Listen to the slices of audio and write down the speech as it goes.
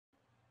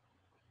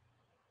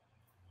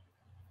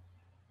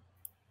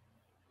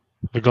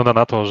Wygląda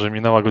na to, że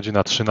minęła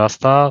godzina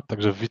 13,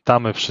 także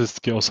witamy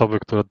wszystkie osoby,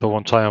 które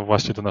dołączają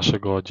właśnie do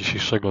naszego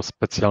dzisiejszego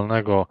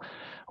specjalnego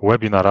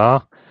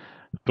webinara.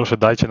 Proszę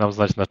dajcie nam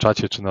znać na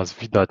czacie, czy nas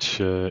widać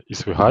i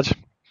słychać.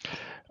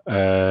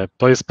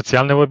 To jest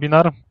specjalny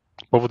webinar,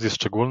 powód jest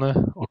szczególny,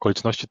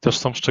 okoliczności też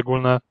są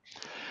szczególne.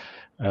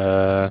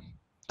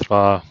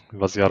 Trwa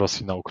inwazja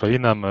Rosji na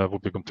Ukrainę. My w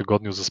ubiegłym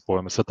tygodniu z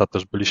zespołem ESET-a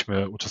też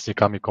byliśmy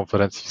uczestnikami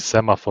konferencji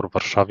Semafor w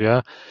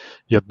Warszawie.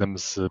 Jednym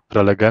z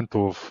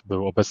prelegentów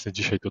był obecny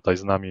dzisiaj tutaj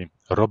z nami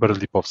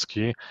Robert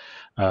Lipovský.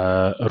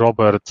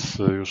 Robert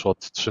już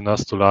od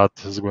 13 lat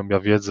zgłębia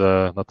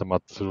wiedzę na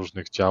temat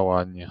różnych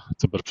działań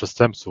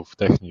cyberprzestępców,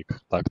 technik,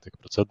 taktyk,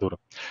 procedur.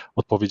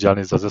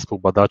 Odpowiedzialny za zespół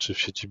badaczy w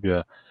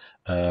siedzibie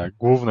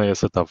głównej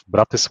ESET-a w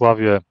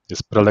Bratysławie.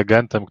 Jest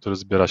prelegentem, który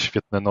zbiera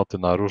świetne noty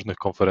na różnych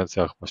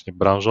konferencjach właśnie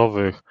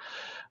branżowych,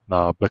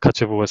 na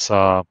Blackacie w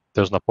USA,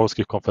 też na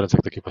polskich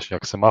konferencjach takich właśnie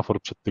jak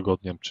Semafor przed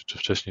tygodniem, czy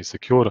wcześniej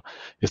Secure.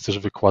 Jest też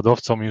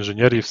wykładowcą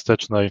inżynierii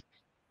wstecznej.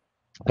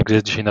 Także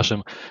jest dzisiaj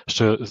naszym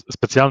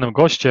specjalnym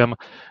gościem,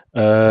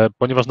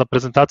 ponieważ na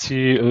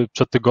prezentacji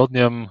przed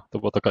tygodniem, to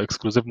było takie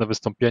ekskluzywne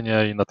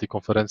wystąpienie i na tej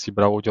konferencji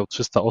brało udział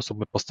 300 osób,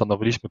 my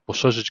postanowiliśmy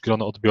poszerzyć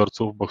grono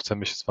odbiorców, bo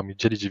chcemy się z Wami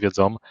dzielić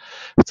wiedzą,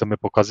 chcemy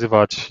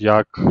pokazywać,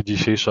 jak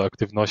dzisiejsze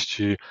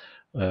aktywności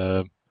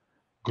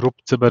grup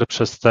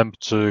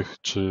cyberprzestępczych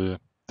czy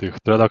tych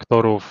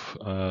redaktorów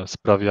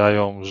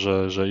sprawiają,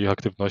 że ich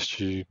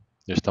aktywności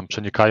gdzieś tam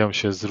przenikają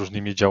się z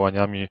różnymi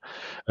działaniami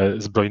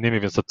zbrojnymi,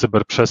 więc ta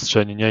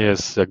cyberprzestrzeń nie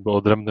jest jakby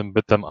odrębnym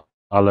bytem,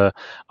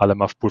 ale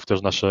ma wpływ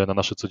też na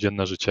nasze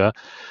codzienne życie.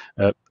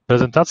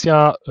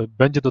 Prezentacja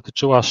będzie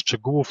dotyczyła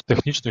szczegółów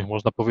technicznych,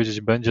 można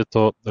powiedzieć, będzie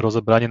to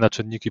rozebranie na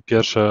czynniki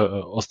pierwsze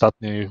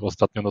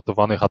ostatnio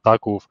notowanych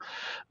ataków,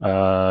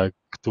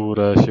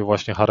 które się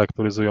właśnie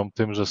charakteryzują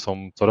tym, że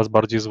są coraz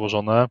bardziej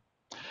złożone.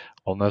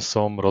 One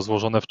są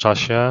rozłożone w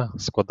czasie,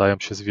 składają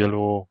się z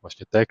wielu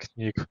właśnie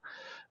technik,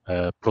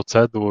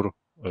 procedur,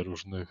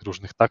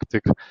 różnych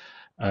taktyk.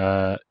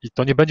 I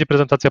to nie będzie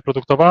prezentacja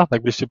produktowa,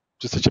 jakbyście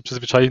jesteście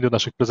przyzwyczajeni do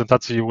naszych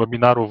prezentacji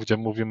webinarów, gdzie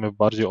mówimy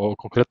bardziej o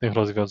konkretnych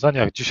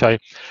rozwiązaniach. Dzisiaj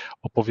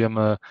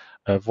opowiemy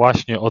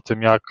właśnie o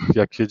tym,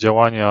 jakie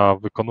działania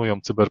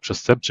wykonują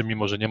cyberprzestępcy,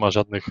 mimo że nie ma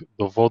żadnych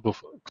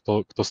dowodów,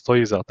 kto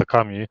stoi za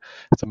atakami.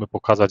 Chcemy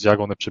pokazać, jak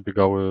one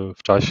przebiegały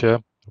w czasie.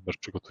 Robert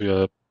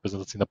przygotuje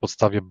prezentację na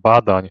podstawie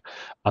badań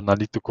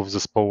analityków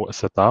zespołu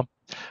ESET-a.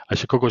 A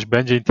jeśli kogoś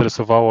będzie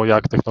interesowało,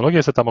 jak technologie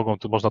ESET-a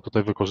można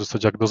tutaj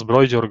wykorzystać, jak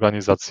dozbroić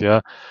organizację,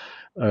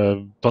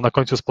 to na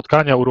końcu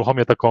spotkania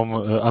uruchomię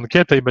taką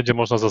ankietę i będzie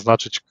można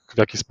zaznaczyć, w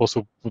jaki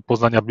sposób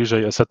poznania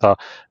bliżej ESET-a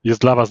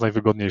jest dla Was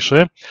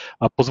najwygodniejszy.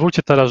 A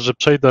pozwólcie teraz, że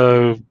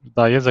przejdę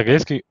na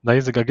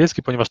język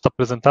angielski, ponieważ ta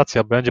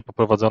prezentacja będzie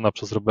poprowadzona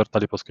przez Roberta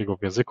Lipovskiego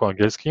w języku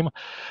angielskim.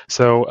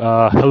 So,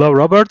 hello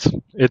Robert,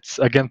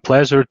 it's again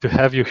pleasure to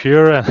have you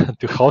here and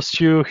to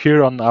host you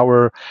here on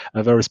our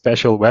very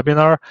special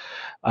webinar.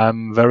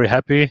 I'm very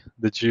happy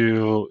that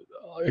you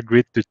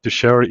agreed to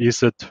share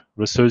ESET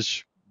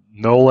research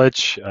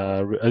knowledge,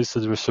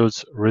 ESET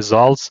research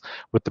results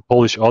with the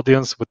Polish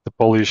audience, with the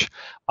Polish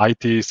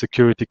IT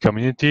security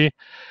community.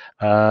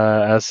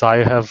 As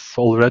I have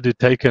already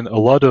taken a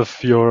lot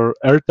of your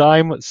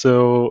airtime,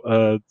 so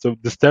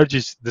the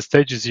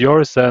stage is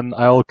yours, and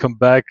I'll come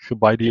back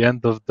by the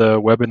end of the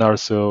webinar.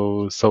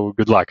 So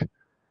good luck.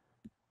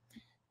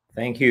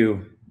 Thank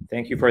you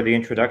for the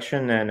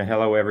introduction, and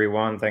hello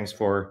everyone. Thanks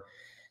for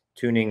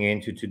tuning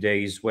in to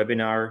today's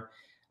webinar.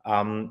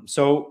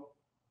 So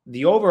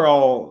the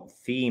overall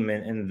theme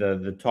and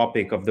the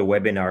topic of the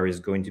webinar is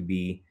going to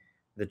be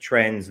the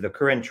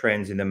current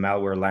trends in the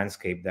malware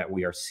landscape that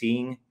we are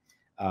seeing,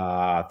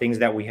 things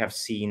that we have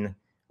seen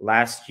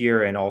last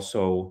year, and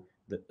also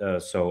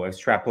so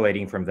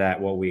extrapolating from that,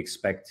 what we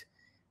expect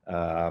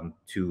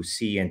to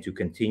see and to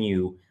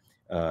continue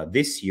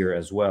this year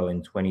as well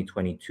in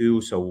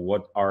 2022. So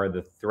what are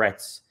the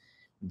threats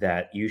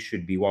that you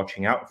should be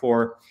watching out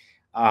for?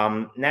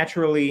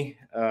 Naturally,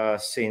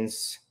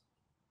 since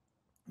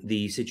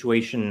the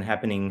situation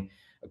happening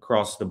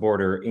across the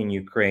border in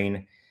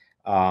Ukraine,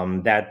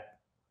 that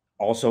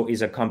also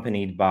is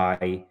accompanied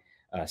by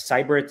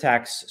cyber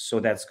attacks. So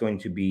that's going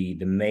to be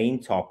the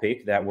main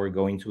topic that we're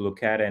going to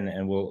look at,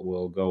 and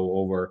we'll go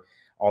over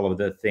all of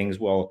the things.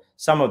 Well,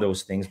 some of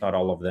those things, not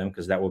all of them,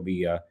 because that will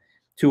be a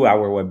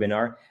 2-hour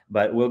webinar,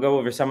 but we'll go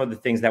over some of the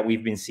things that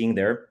we've been seeing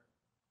there,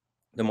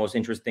 the most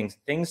interesting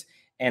things.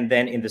 And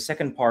then in the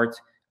second part,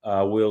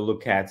 we'll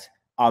look at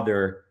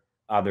other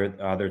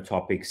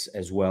topics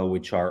as well,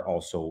 which are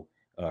also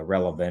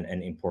relevant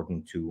and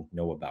important to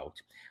know about.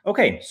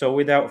 Okay, so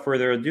without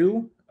further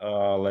ado,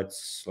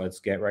 let's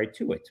get right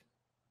to it.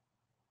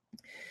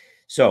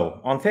 So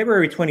on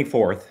February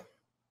 24th,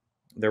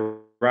 the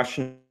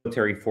Russian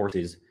military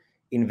forces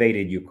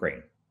invaded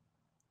Ukraine.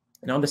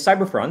 And on the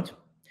cyber front,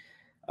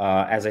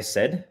 as I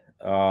said,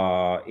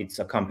 it's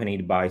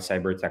accompanied by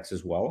cyber attacks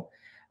as well.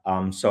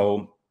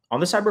 So on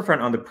the cyber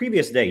front, on the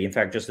previous day, in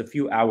fact, just a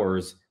few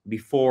hours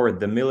before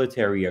the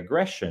military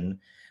aggression,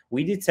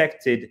 we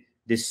detected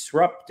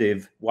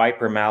disruptive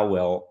wiper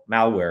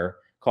malware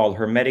called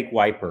Hermetic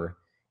Wiper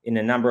in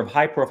a number of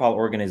high-profile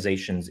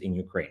organizations in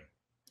Ukraine.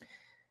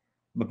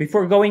 But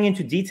before going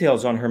into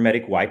details on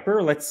Hermetic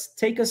Wiper, let's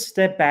take a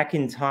step back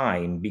in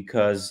time,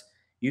 because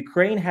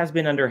Ukraine has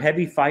been under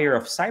heavy fire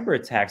of cyber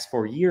attacks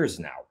for years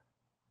now.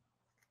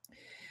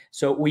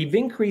 So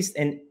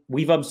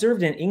we've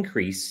observed an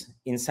increase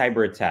in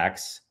cyber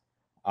attacks,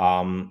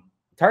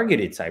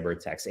 targeted cyber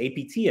attacks,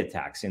 APT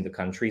attacks in the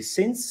country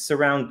since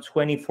around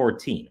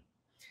 2014.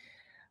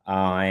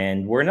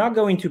 And we're not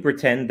going to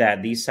pretend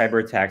that these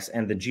cyber attacks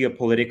and the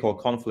geopolitical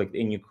conflict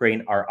in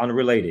Ukraine are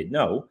unrelated.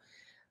 No,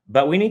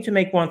 but we need to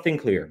make one thing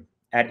clear.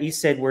 At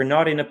ESET, we're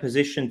not in a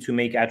position to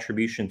make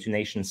attribution to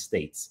nation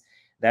states.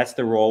 That's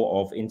the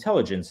role of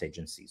intelligence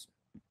agencies.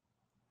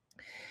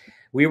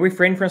 We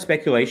refrain from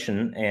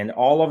speculation, and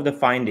all of the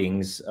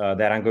findings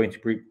that I'm going to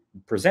be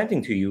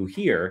presenting to you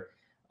here,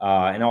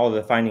 and all of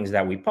the findings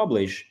that we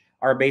publish,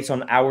 are based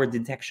on our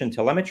detection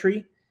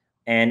telemetry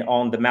and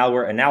on the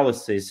malware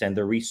analysis and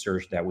the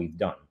research that we've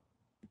done.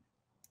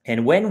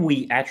 And when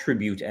we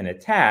attribute an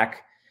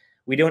attack,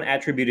 we don't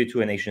attribute it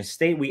to a nation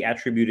state, we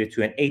attribute it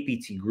to an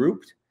APT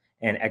group,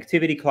 an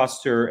activity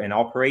cluster, an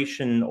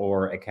operation,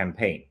 or a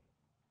campaign.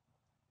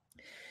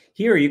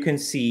 Here you can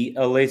see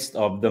a list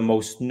of the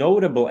most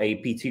notable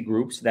APT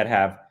groups that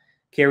have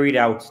carried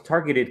out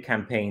targeted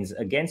campaigns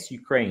against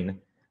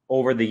Ukraine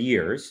over the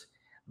years.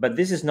 But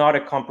this is not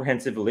a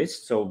comprehensive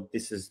list, so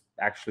this is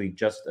actually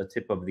just a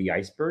tip of the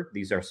iceberg.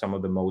 These are some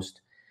of the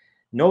most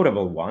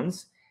notable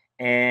ones.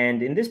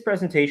 And in this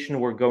presentation,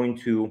 we're going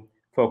to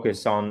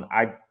focus on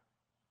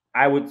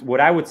what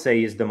I would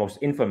say is the most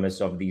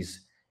infamous of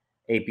these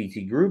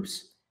APT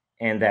groups,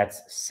 and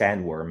that's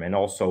Sandworm, and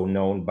also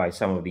known by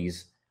some of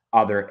these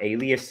other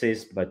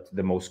aliases, but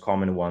the most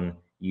common one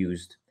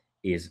used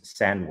is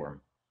Sandworm.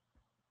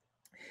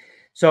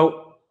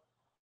 So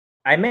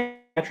I made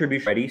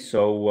attribution already.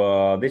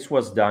 So this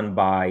was done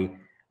by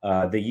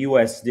the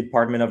US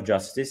Department of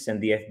Justice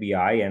and the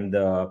FBI and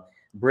the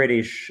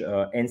British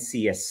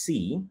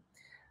NCSC.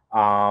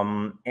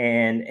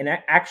 And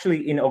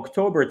actually in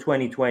October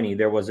 2020,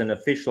 there was an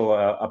official,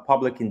 a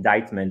public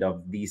indictment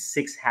of these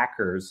 6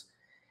 hackers.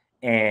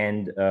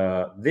 And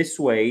this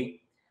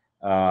way,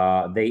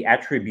 they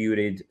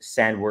attributed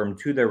Sandworm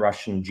to the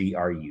Russian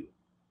GRU.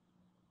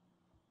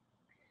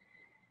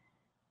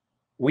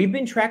 We've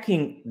been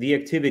tracking the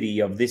activity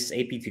of this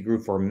APT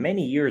group for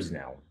many years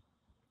now.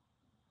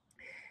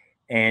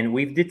 And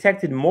we've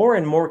detected more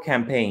and more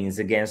campaigns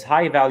against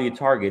high-value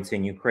targets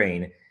in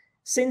Ukraine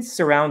since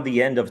around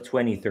the end of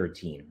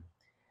 2013.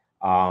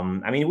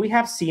 I mean, we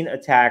have seen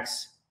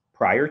attacks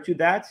prior to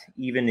that,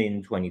 even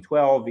in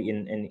 2012,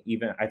 and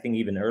even, I think,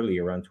 even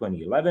earlier, around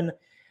 2011.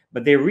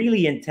 But they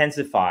really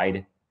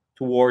intensified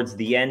towards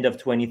the end of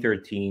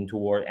 2013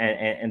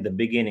 and the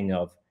beginning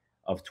of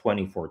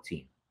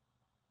 2014.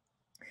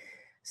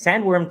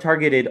 Sandworm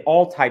targeted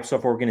all types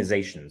of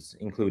organizations,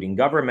 including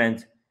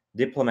government,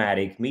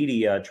 diplomatic,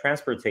 media,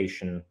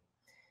 transportation.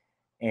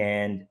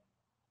 And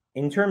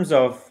in terms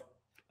of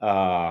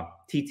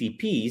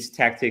TTPs,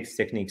 tactics,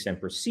 techniques, and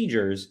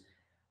procedures,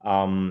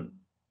 and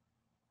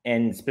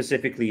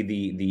specifically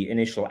the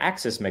initial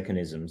access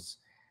mechanisms,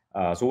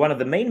 so one of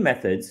the main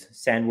methods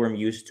Sandworm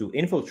used to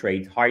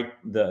infiltrate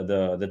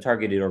the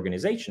targeted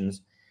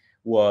organizations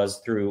was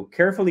through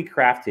carefully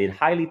crafted,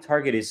 highly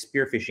targeted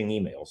spear phishing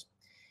emails.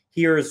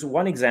 Here's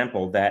one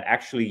example that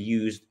actually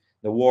used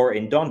the war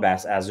in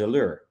Donbass as a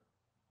lure.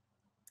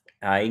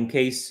 In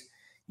case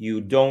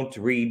you don't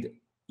read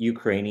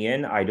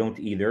Ukrainian, I don't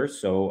either,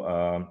 so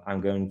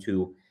I'm going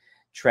to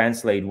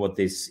translate what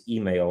this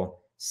email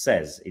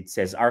says. It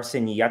says,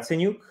 Arseniy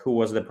Yatsenyuk, who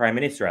was the prime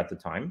minister at the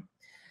time,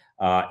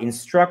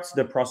 instructs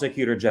the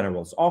Prosecutor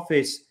General's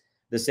office,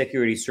 the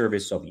Security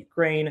Service of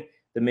Ukraine,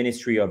 the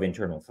Ministry of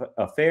Internal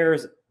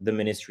Affairs, the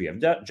Ministry of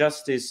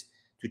Justice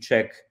to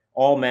check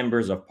all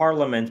members of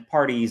parliament,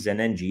 parties, and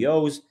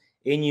NGOs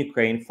in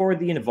Ukraine for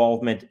the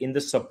involvement in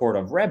the support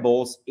of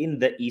rebels in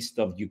the east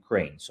of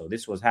Ukraine. So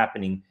this was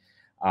happening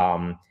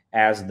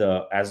at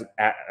the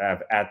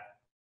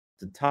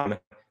time, a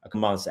couple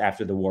months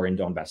after the war in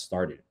Donbass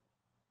started.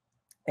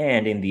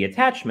 And in the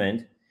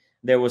attachment,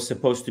 there was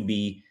supposed to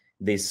be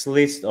this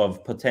list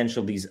of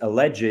potential, these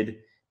alleged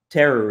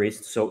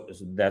terrorists, so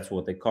that's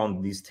what they call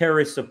them, these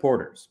terrorist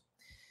supporters.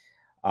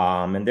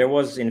 And there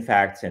was, in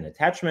fact, an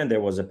attachment.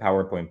 There was a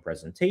PowerPoint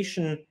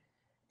presentation,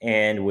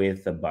 and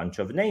with a bunch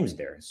of names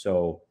there.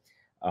 So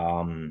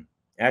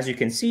as you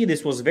can see,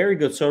 this was very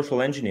good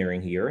social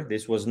engineering here.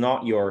 This was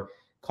not your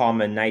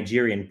common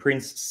Nigerian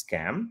prince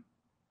scam.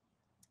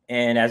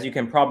 And as you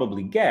can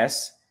probably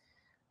guess,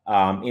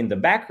 in the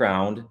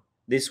background,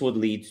 this would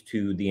lead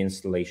to the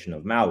installation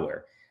of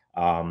malware.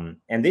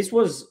 And this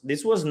was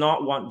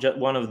not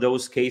one of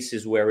those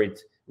cases where it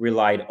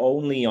relied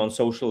only on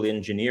social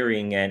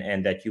engineering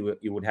and that you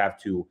would have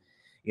to,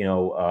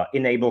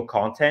 enable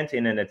content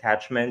in an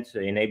attachment,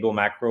 enable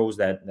macros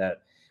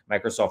that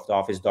Microsoft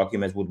Office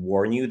documents would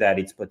warn you that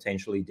it's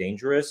potentially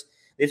dangerous.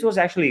 This was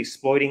actually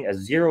exploiting a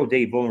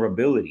zero-day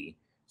vulnerability.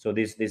 So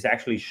this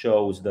actually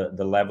shows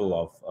the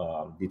level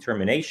of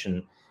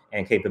determination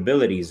and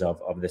capabilities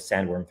of the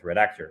sandworm threat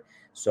actor.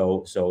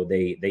 So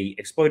they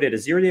exploited a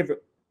zero-day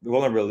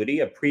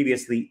vulnerability, a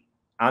previously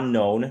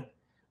unknown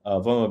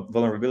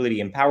vulnerability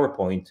in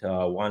PowerPoint.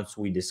 Once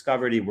we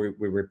discovered it,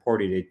 we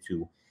reported it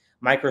to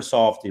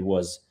Microsoft. It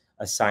was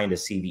assigned a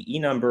CVE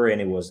number,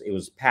 and it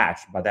was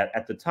patched. But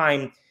at the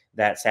time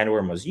that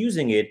sandworm was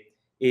using it,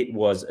 it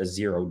was a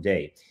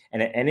 0-day.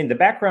 And in the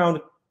background,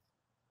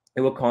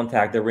 it will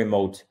contact the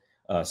remote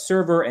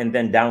server and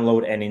then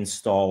download and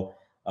install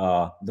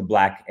the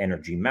Black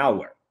Energy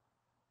malware.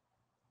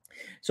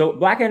 So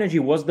Black Energy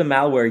was the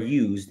malware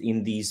used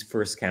in these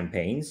first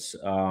campaigns,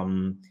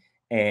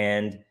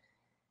 and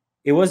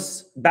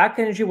Black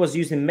Energy was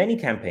used in many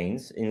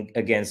campaigns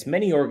against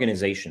many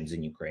organizations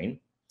in Ukraine,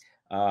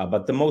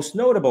 but the most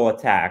notable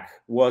attack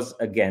was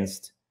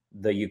against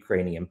the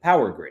Ukrainian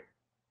power grid.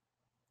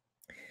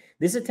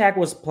 This attack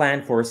was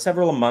planned for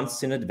several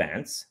months in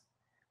advance.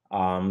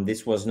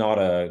 This was not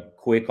a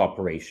quick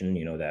operation,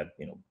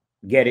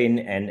 get in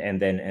and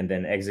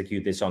then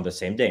execute this on the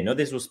same day. No,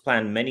 this was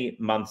planned many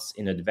months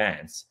in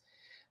advance,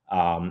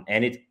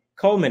 and it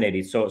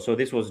culminated. So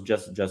this was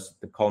just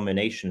the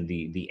culmination,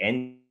 the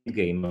end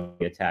game of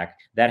the attack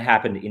that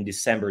happened in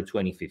December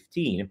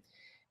 2015,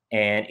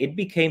 and it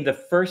became the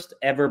first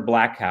ever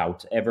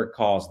blackout ever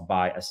caused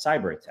by a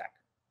cyber attack.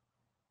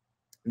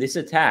 This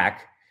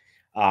attack,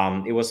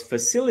 it was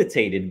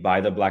facilitated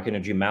by the Black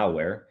Energy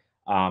malware.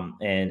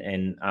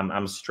 And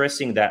I'm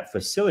stressing that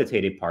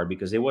facilitated part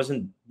because it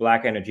wasn't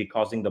Black Energy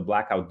causing the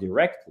blackout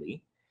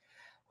directly,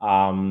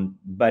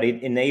 but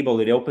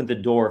it opened the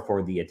door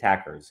for the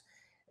attackers.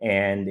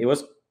 And it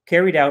was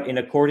carried out in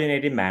a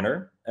coordinated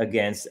manner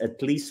against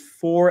at least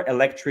 4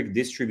 electric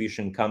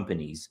distribution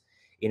companies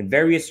in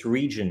various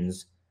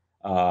regions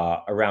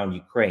around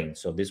Ukraine.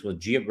 So this was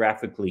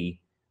geographically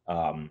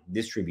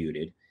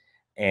distributed.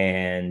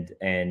 And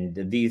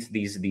these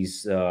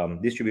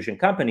distribution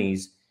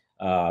companies,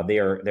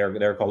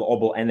 they're called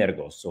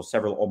Obelergos. So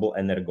several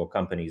Obelergo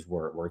companies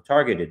were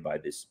targeted by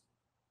this.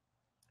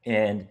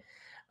 And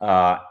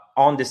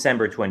on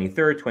December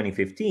 23rd,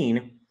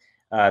 2015,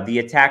 the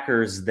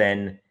attackers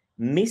then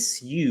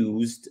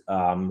misused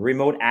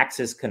remote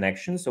access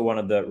connections. So one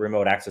of the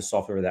remote access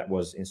software that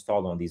was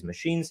installed on these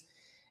machines,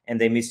 and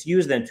they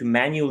misused them to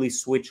manually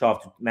switch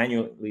off, to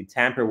manually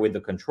tamper with the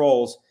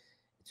controls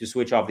to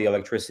switch off the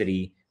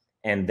electricity.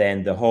 And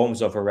then the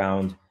homes of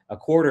around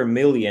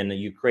 250,000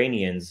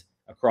 Ukrainians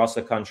across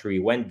the country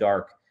went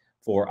dark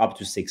for up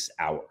to 6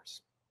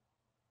 hours.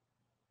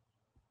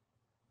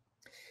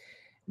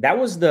 That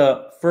was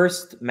the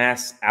first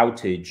mass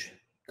outage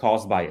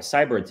caused by a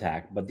cyber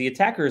attack, but the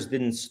attackers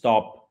didn't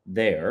stop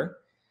there.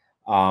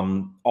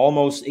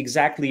 Almost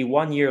exactly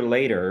 1 year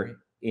later,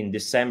 in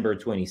December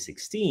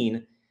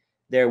 2016,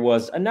 there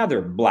was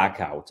another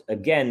blackout,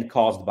 again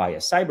caused by a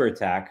cyber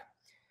attack.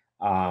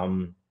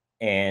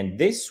 And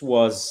this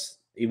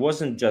it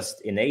wasn't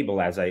just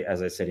enabled, as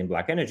I said, in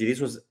Black Energy. This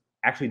was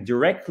actually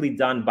directly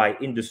done by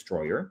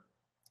Indestroyer.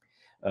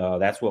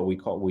 That's what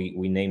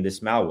we named this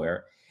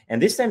malware.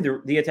 And this time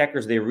the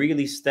attackers, they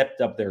really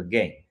stepped up their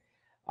game.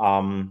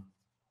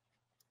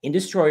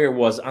 Indestroyer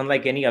was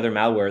unlike any other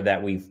malware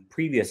that we've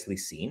previously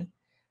seen.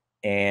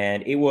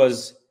 And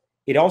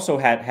it also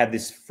had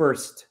this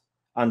first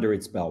under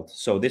its belt.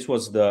 So this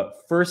was the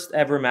first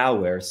ever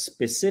malware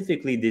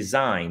specifically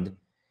designed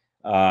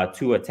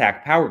to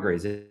attack power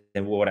grids.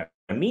 And what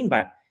I mean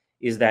by that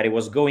is that it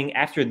was going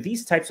after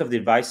these types of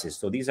devices.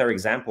 So these are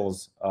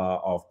examples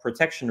of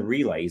protection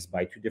relays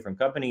by 2 different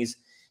companies,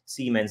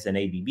 Siemens and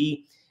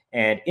ABB.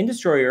 And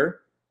Indestroyer,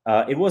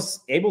 it was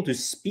able to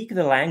speak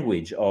the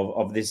language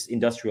of this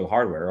industrial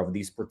hardware, of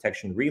these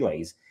protection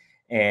relays.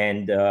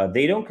 And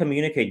they don't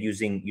communicate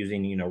using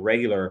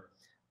regular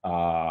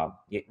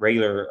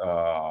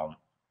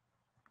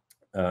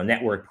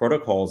network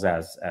protocols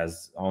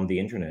as on the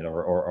internet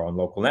or on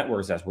local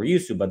networks as we're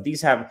used to, but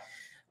these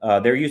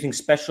they're using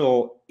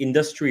special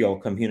industrial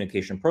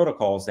communication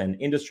protocols, and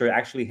industry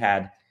actually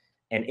had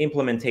an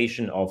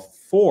implementation of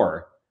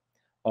 4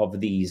 of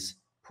these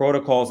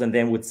protocols, and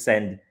then would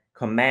send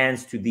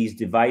commands to these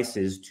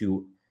devices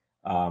to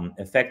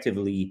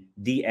effectively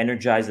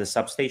de-energize the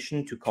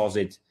substation to cause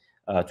it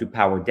to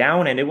power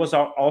down. And it was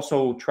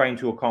also trying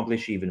to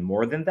accomplish even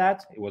more than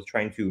that. It was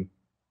trying to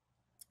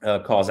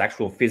cause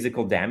actual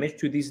physical damage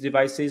to these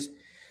devices,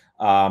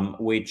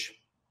 which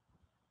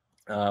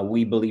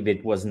we believe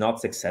it was not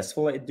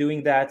successful at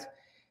doing that.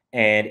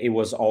 And it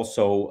was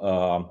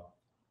also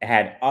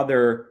had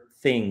other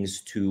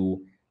things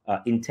to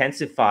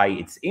intensify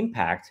its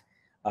impact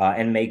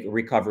and make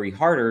recovery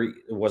harder,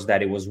 was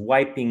that it was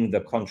wiping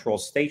the control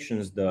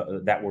stations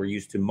that were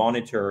used to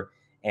monitor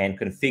and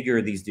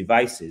configure these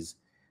devices.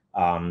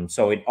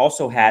 So it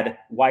also had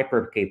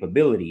wiper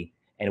capability,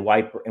 and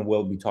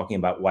we'll be talking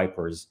about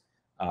wipers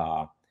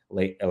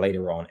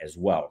later on as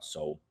well.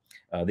 So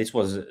this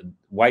was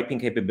wiping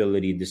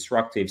capability,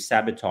 destructive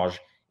sabotage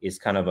is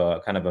kind of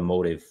a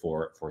motive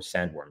for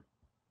Sandworm.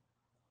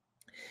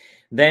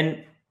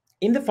 Then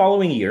in the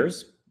following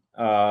years,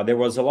 there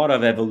was a lot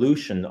of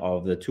evolution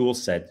of the tool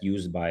set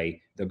used by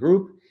the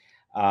group.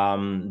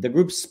 The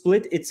group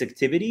split its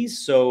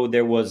activities. So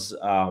there was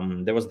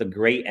the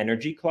gray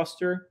energy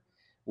cluster,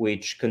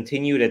 which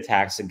continued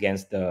attacks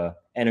against the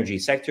energy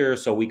sector.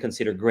 So we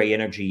consider gray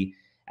energy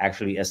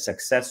actually a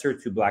successor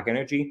to black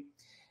energy.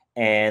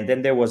 And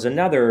then there was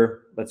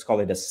another, let's call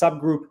it a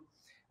subgroup,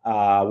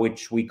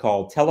 which we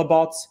call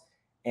telebots.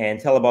 And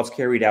telebots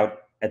carried out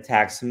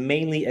attacks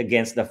mainly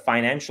against the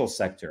financial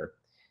sector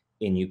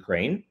in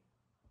Ukraine.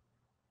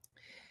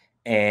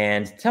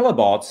 And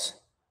telebots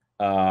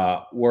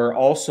were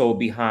also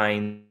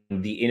behind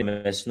the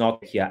infamous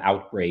NotPetya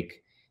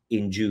outbreak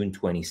in June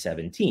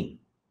 2017.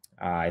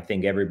 I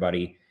think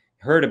everybody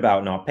heard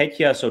about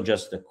NotPetya, so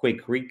just a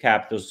quick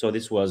recap. So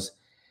this was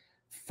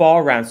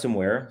fall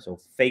ransomware, so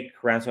fake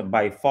ransom.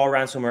 By fall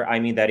ransomware, I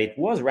mean that it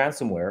was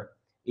ransomware.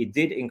 It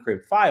did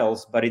encrypt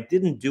files, but it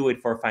didn't do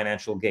it for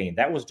financial gain.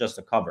 That was just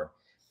a cover.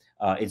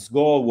 Its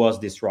goal was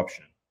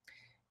disruption.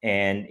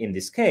 And in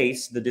this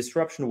case, the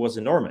disruption was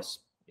enormous.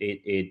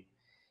 It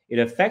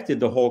affected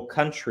the whole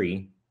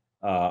country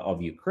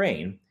of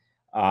Ukraine.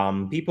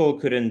 People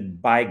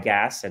couldn't buy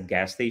gas at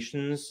gas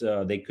stations.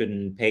 They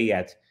couldn't pay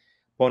at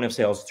point of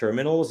sales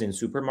terminals in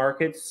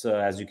supermarkets,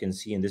 as you can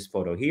see in this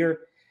photo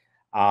here.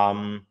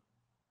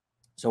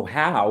 So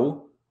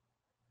how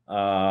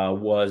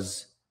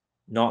was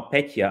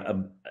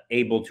NotPetya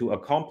able to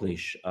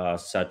accomplish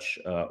such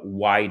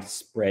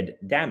widespread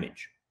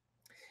damage?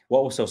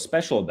 What was so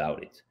special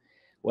about it?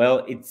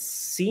 Well, it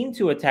seemed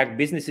to attack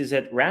businesses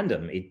at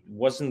random. It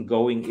wasn't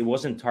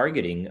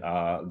targeting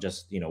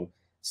just,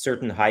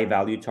 certain high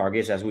value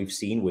targets, as we've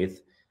seen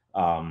with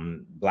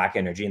black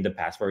energy in the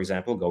past, for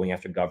example, going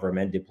after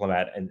government,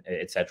 diplomat, and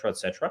et cetera, et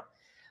cetera.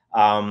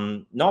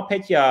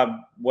 NotPetya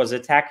was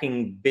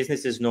attacking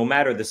businesses no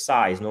matter the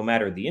size, no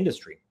matter the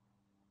industry.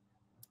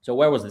 So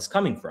where was this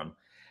coming from?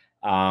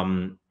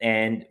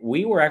 And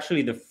we were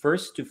actually the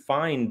first to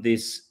find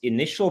this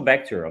initial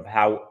vector of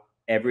how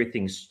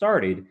everything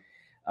started.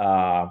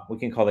 We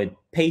can call it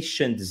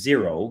patient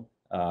zero,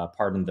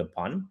 pardon the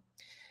pun.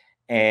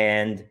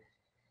 And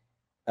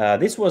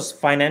this was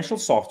financial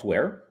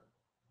software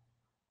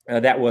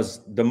that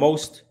was the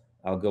most,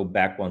 I'll go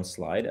back one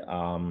slide.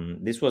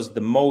 This was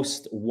the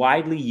most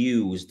widely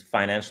used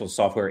financial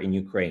software in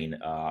Ukraine.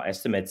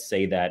 Estimates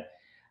say that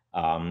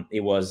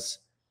it was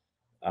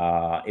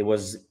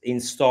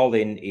installed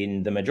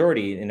in the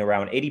majority, in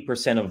around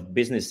 80% of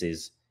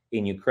businesses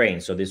in Ukraine.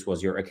 So this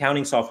was your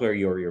accounting software,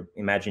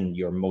 imagine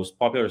your most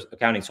popular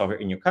accounting software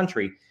in your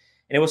country,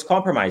 and it was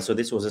compromised. So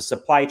this was a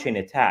supply chain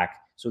attack.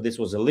 So this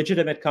was a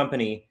legitimate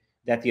company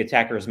that the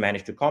attackers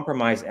managed to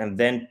compromise, and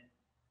then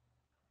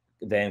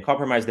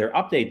compromise their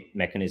update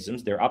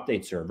mechanisms, their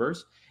update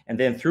servers, and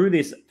then through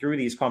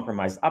these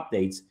compromised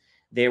updates,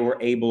 they were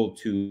able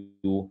to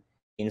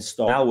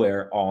install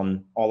malware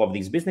on all of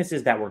these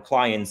businesses that were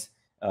clients,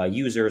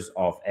 users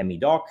of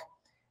MEDoc,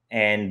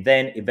 and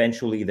then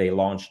eventually they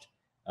launched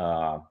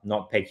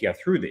NotPetya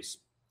through this.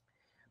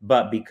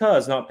 But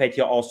because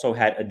NotPetya also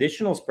had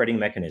additional spreading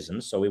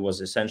mechanisms, so it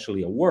was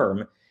essentially a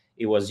worm,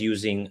 it was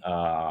using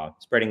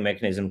spreading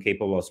mechanism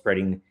capable of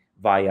spreading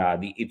via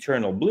the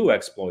Eternal Blue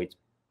exploit.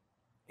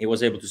 It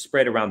was able to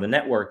spread around the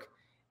network,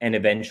 and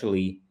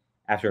eventually,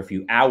 after a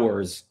few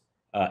hours,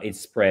 it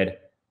spread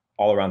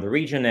all around the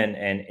region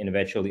and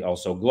eventually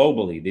also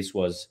globally. This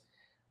was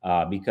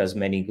because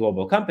many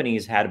global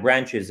companies had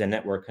branches and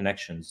network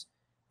connections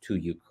to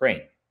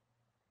Ukraine.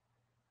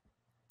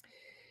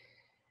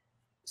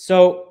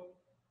 So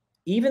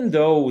even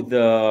though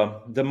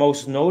the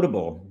most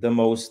notable, the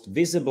most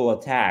visible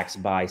attacks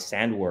by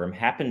Sandworm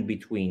happened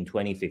between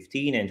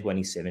 2015 and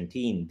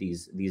 2017,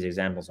 these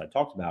examples I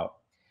talked about,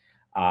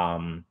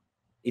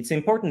 it's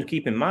important to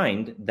keep in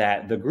mind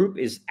that the group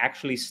is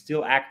actually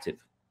still active.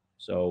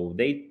 So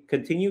they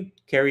continued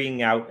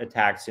carrying out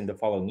attacks in the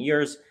following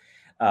years.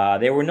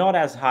 They were not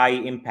as high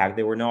impact,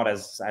 they were not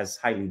as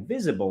highly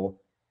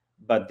visible,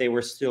 but they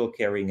were still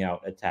carrying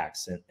out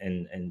attacks,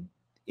 and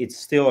it's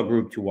still a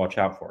group to watch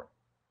out for.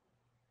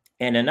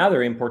 And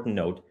another important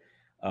note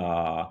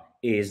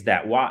is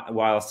that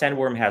while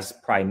Sandworm has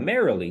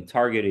primarily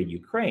targeted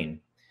Ukraine,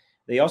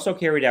 they also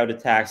carried out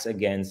attacks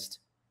against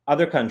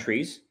other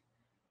countries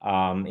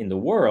in the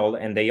world,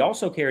 and they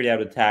also carried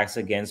out attacks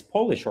against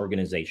Polish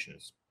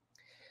organizations.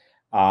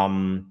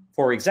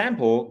 For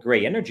example,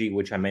 Gray Energy,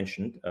 which I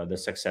mentioned, the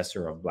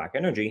successor of Black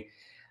Energy,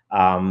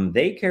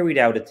 they carried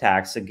out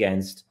attacks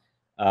against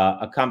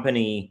a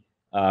company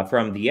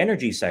from the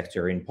energy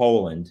sector in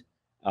Poland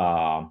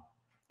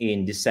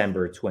in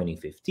December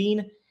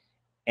 2015.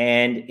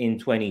 And in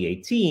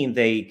 2018,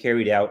 they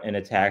carried out an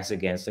attack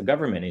against a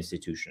government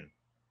institution.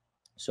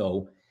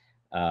 So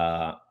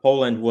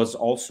Poland was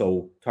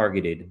also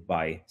targeted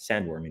by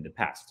Sandworm in the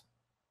past.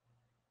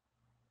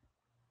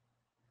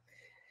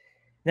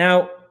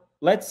 Now,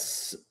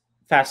 let's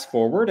fast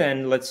forward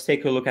and let's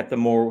take a look at the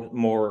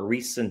more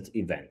recent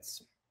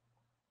events.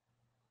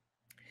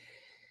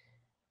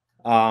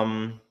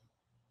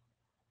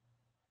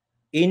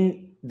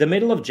 In the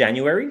middle of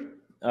January,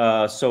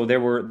 so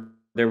there were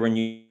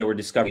were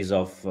discoveries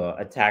of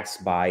attacks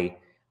by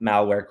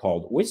malware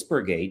called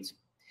Whispergate.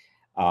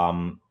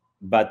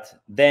 But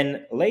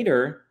then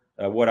later,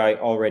 what I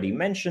already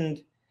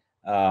mentioned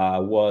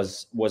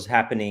was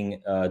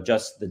happening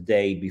just the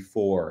day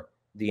before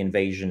the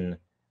invasion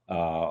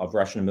of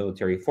Russian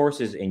military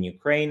forces in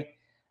Ukraine.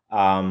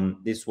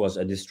 This was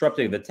a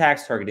disruptive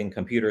attack targeting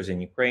computers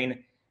in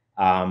Ukraine.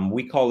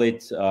 We call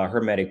it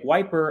Hermetic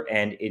Wiper,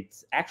 and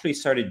it actually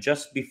started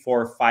just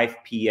before 5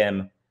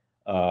 p.m.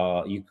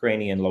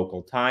 Ukrainian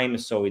local time.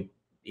 So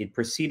it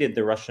preceded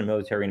the Russian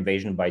military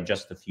invasion by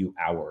just a few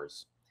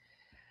hours.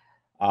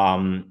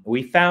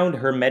 We found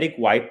Hermetic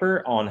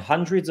Wiper on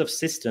hundreds of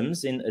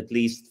systems in at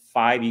least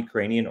 5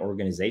 Ukrainian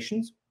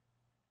organizations.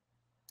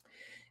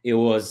 It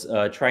was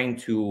trying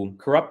to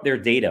corrupt their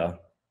data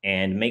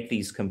and make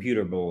these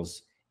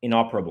computables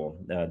inoperable.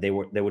 They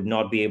would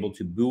not be able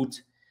to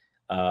boot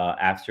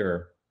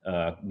after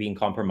being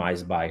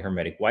compromised by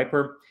Hermetic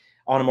Wiper.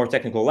 On a more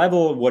technical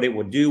level, what it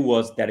would do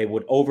was that it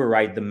would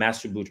overwrite the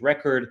master boot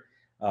record,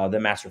 the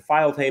master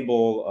file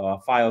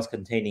table, files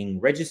containing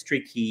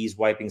registry keys,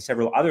 wiping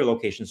several other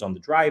locations on the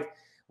drive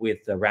with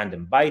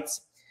random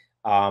bytes.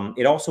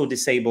 It also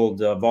disabled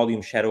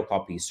volume shadow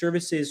copy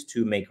services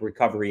to make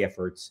recovery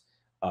efforts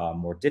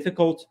more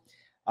difficult.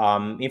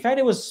 In fact,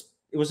 it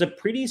was a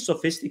pretty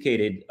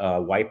sophisticated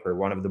wiper,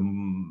 one of the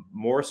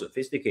more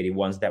sophisticated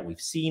ones that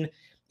we've seen.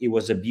 It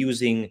was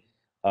abusing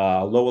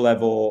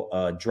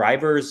low-level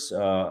drivers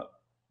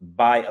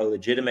by a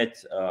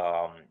legitimate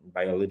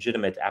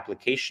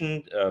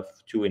application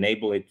to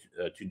enable it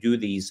to do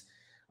these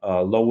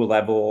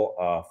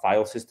low-level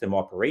file system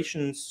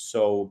operations.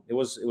 So it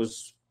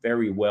was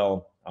very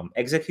well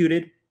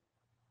executed,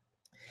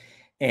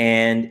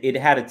 and it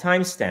had a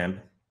timestamp.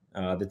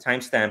 The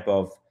timestamp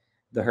of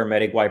the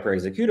Hermetic Wiper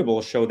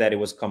executable showed that it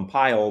was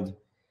compiled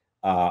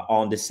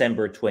on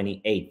December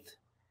 28th,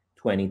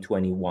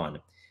 2021.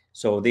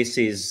 So this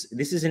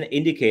is an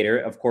indicator.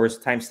 Of course,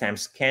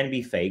 timestamps can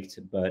be faked,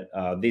 but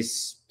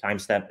this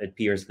timestamp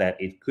appears that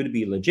it could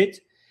be legit,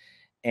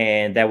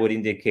 and that would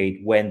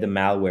indicate when the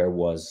malware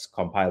was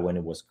compiled, when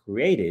it was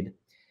created.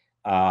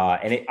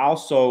 And it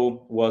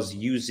also was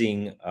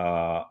using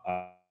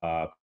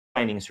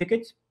signing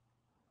certificate.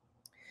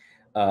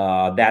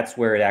 That's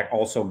where it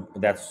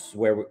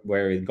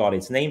got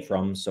its name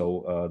from.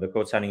 So the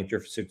code signing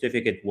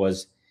certificate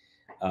was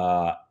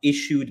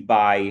issued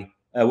by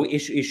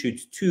issued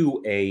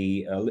to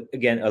a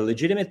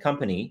legitimate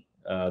company,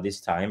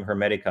 this time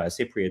Hermetica, a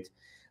Cypriot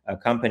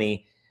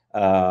company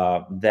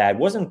that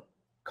wasn't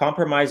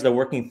compromised. The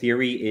working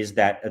theory is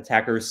that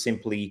attackers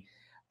simply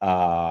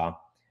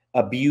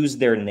abused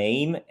their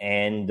name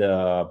and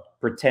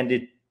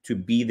pretended to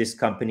be this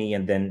company,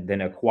 and then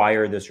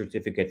acquire the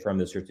certificate from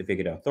the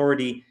certificate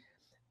authority.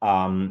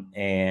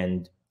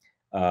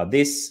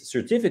 This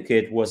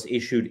certificate was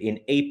issued in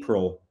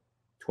April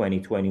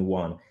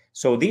 2021.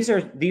 So these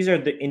are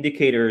the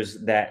indicators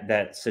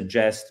that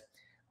suggest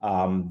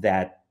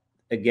that,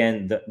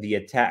 again, the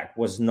attack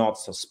was not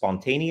so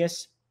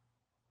spontaneous,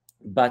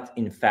 but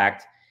in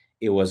fact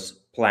it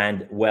was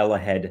planned well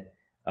ahead,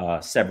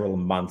 several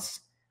months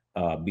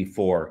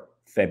before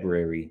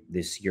February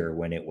this year,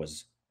 when it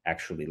was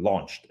actually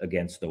launched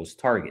against those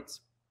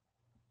targets.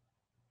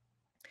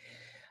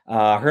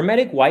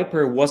 Hermetic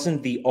Wiper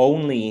wasn't the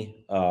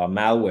only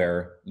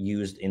malware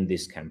used in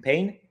this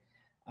campaign.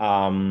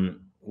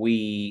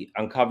 We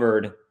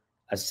uncovered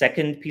a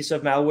second piece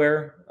of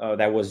malware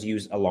that was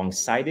used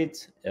alongside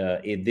it.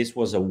 This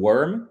was a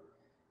worm,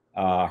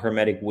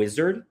 Hermetic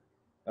Wizard.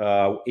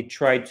 It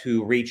tried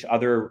to reach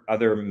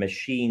other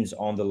machines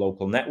on the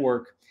local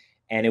network,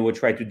 and it would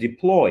try to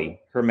deploy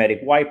Hermetic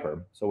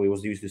Wiper. So it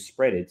was used to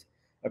spread it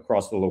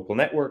across the local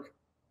network.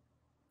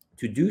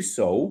 To do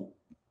so,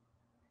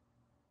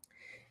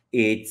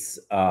 it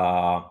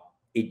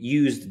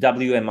used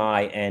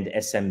WMI and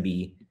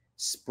SMB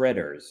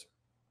spreaders.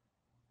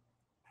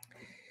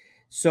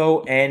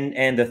 So,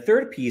 and the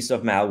third piece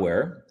of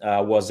malware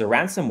was a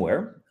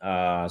ransomware.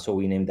 So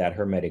we named that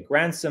Hermetic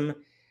Ransom.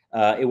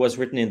 It was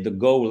written in the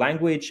Go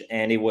language,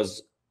 and it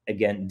was,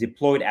 again,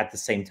 deployed at the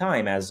same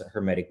time as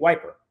Hermetic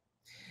Wiper.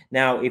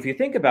 Now, if you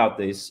think about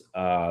this,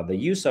 the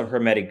use of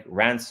Hermetic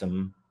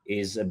Ransom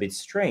is a bit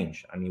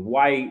strange. I mean,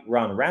 why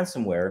run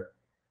ransomware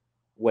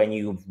when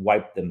you've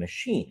wiped the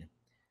machine?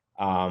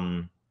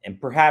 And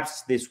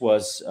perhaps this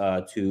was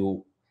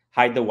to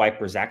hide the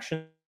wiper's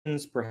actions.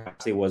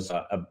 Perhaps it was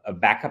a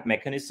backup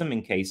mechanism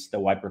in case the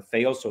wiper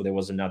fails. So there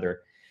was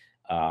another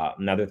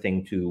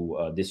thing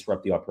to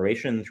disrupt the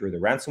operation through the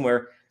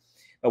ransomware.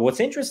 But what's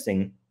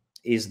interesting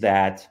is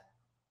that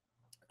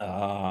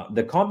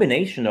the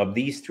combination of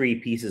these three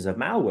pieces of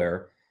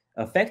malware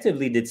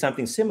effectively did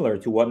something similar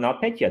to what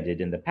NotPetya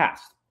did in the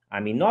past. I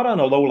mean, not on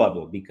a low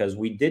level, because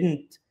we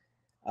didn't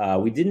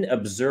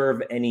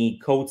observe any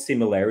code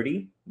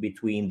similarity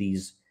between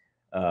this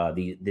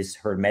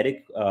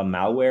Hermetic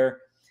malware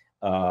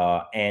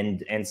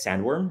and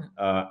Sandworm,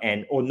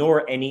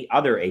 nor any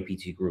other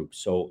APT group.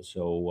 So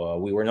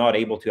we were not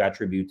able to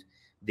attribute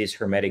this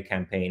Hermetic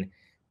campaign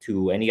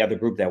to any other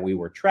group that we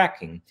were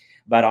tracking.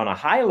 But on a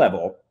high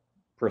level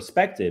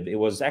perspective, it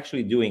was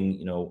actually doing,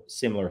 you know,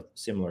 similar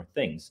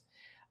things.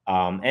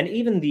 And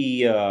even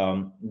the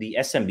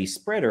SMB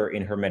spreader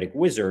in Hermetic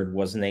Wizard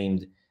was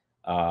named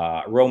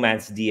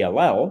Romance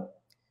DLL.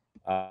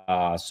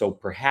 So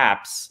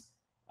perhaps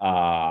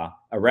a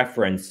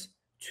reference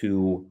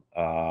to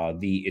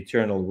the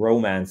Eternal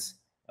Romance,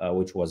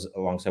 which was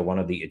alongside one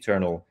of the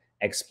Eternal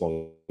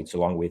exploits,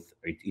 along with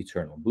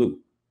Eternal Blue.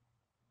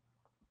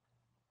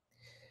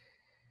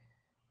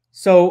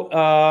 So,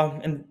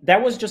 and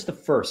that was just the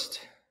first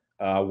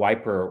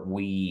wiper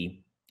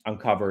we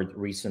uncovered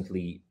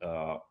recently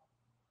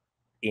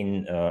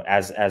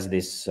as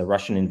this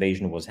Russian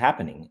invasion was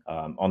happening.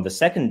 On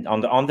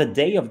the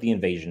day of the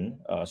invasion,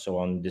 so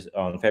on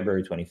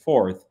February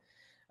 24th,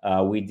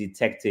 we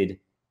detected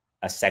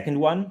a second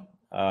one.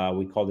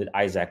 We called it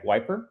Isaac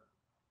Wiper.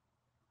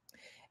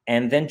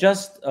 And then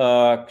just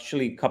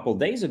actually a couple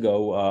days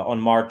ago,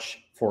 on March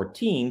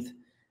 14th,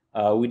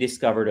 we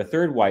discovered a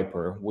third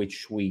wiper,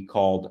 which we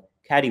called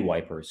Caddy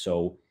Wiper.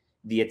 So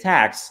the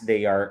attacks,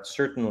 they are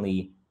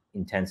certainly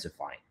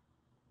intensifying.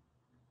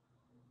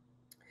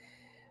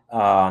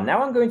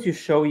 Now I'm going to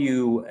show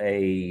you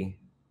a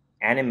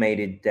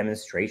animated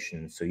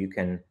demonstration so you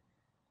can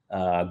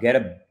get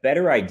a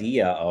better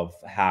idea of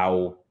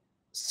how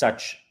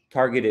such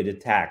targeted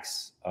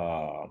attacks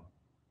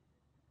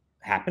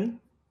happen.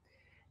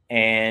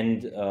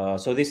 And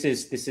so this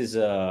is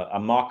a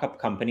mock-up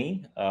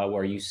company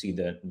where you see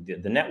the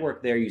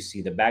network there, you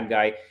see the bad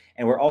guy,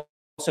 and we're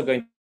also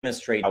going to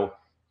demonstrate how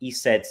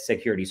ESET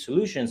security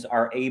solutions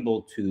are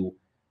able to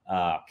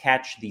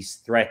catch these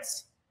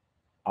threats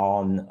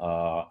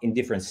in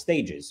different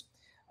stages.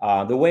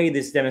 The way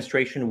this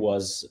demonstration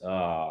was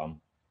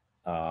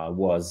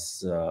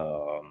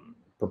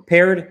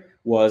prepared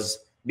was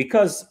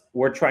because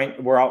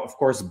we're of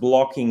course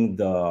blocking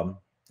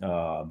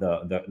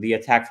the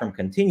attack from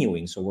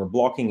continuing. So we're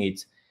blocking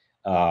it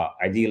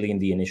ideally in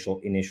the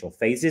initial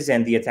phases,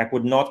 and the attack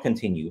would not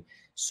continue.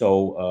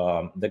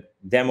 So the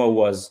demo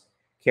was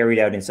carried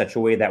out in such a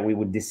way that we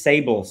would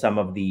disable some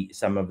of the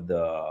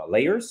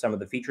layers, some of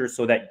the features,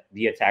 so that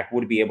the attack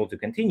would be able to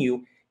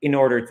continue in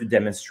order to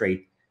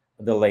demonstrate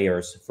the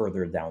layers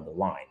further down the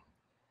line.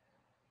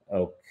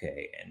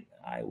 Okay, and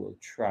I will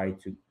try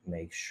to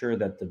make sure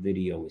that the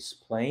video is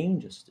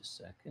playing. Just a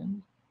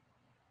second.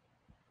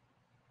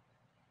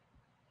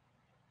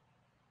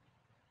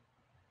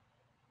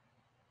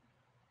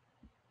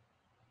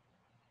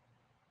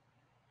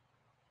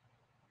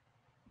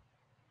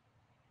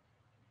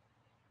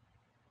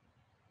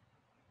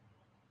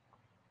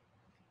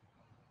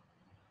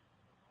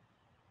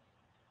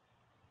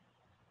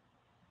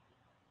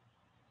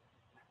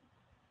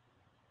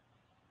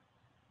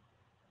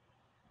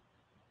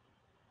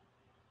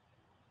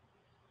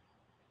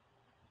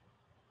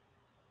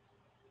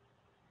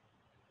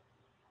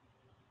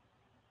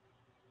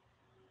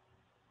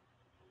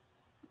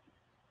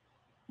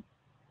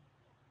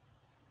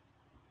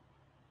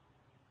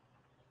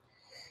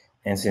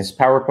 And since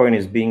PowerPoint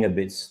is being a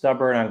bit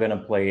stubborn, I'm going to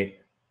play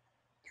it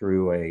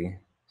through a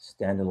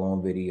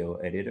standalone video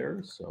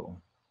editor. So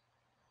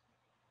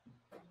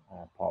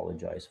I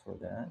apologize for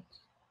that.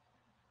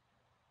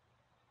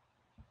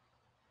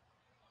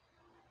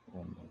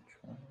 One more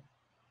try.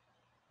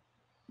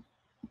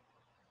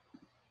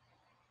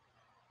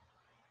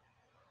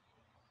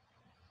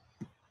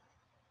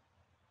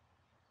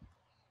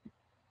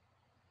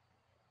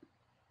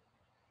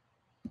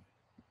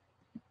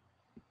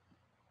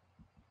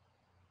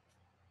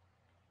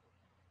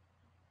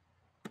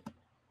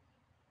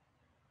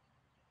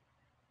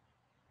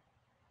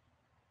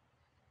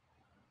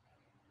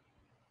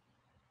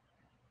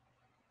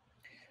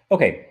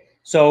 Okay,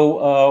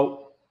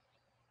 so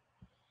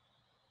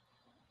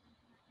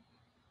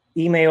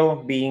email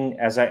being,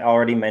 as I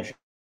already mentioned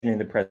in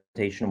the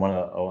presentation, one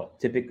of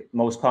the typical,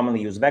 most commonly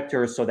used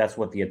vectors. So that's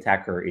what the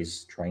attacker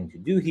is trying to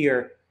do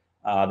here.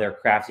 They're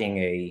crafting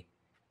a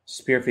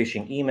spear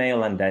phishing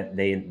email, and that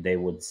they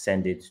would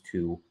send it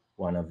to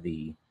one of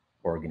the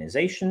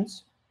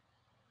organizations.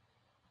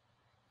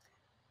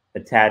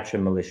 Attach a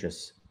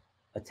malicious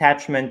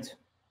attachment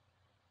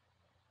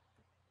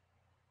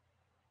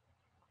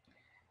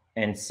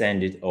and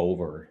send it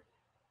over.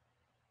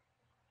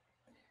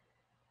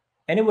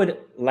 And it would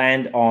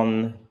land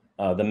on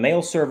the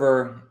mail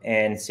server.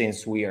 And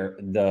since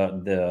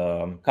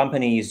the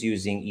company is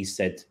using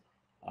ESET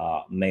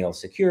mail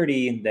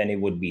security, then it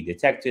would be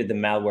detected. The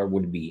malware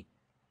would be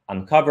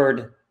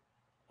uncovered,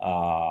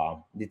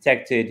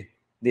 detected.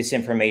 This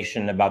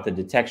information about the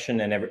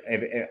detection and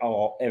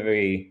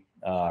every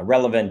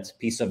relevant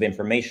piece of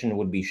information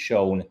would be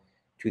shown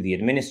to the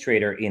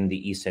administrator in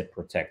the ESET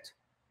Protect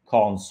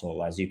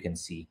console, as you can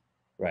see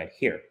right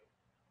here.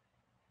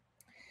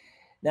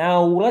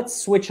 Now let's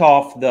switch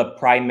off the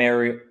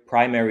primary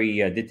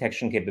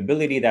detection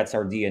capability. That's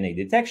our DNA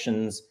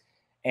detections.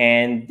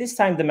 And this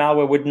time the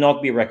malware would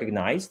not be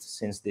recognized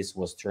since this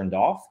was turned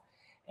off.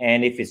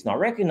 And if it's not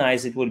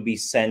recognized, it would be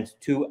sent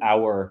to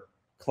our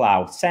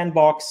cloud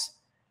sandbox.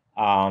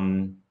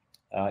 And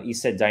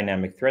ESET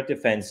Dynamic Threat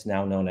Defense,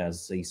 now known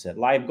as ESET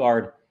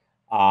LiveGuard,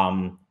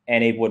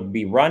 and it would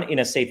be run in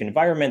a safe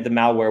environment. The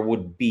malware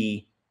would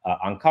be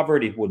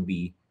uncovered, it would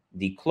be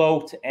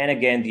decloaked, and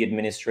again, the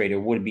administrator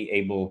would be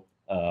able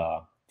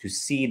to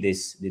see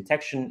this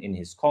detection in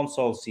his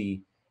console,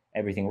 see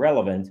everything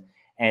relevant.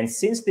 And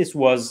since this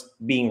was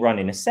being run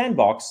in a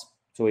sandbox,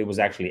 so it was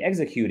actually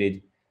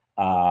executed,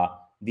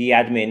 the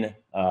admin,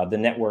 the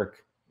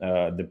network,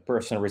 the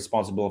person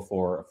responsible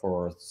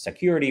for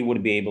security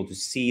would be able to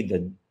see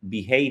the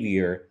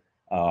behavior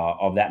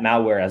of that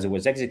malware as it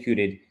was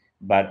executed.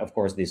 But of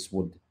course, this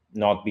would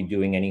not be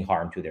doing any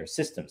harm to their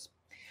systems.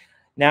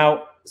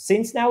 Now,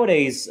 since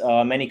nowadays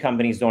many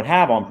companies don't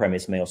have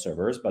on-premise mail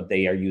servers, but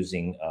they are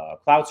using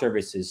cloud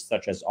services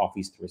such as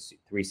Office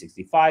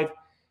 365.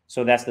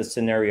 So that's the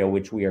scenario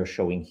which we are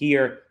showing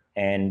here.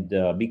 And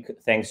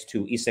thanks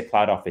to ESET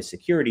Cloud Office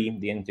Security,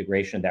 the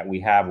integration that we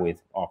have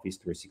with Office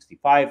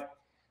 365,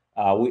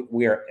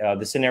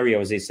 the scenario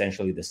is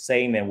essentially the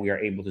same, and we are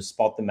able to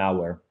spot the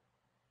malware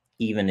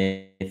even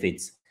if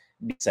it's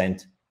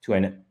sent to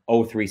an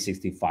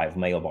O365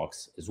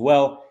 mailbox as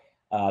well.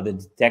 The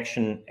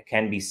detection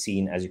can be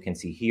seen, as you can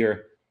see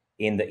here,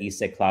 in the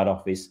ESET Cloud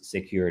Office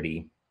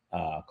Security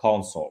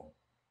console.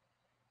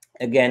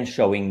 Again,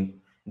 showing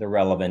the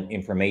relevant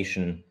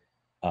information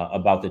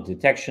about the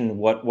detection,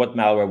 what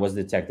malware was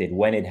detected,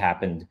 when it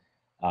happened,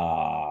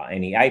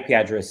 any IP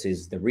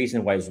addresses, the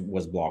reason why it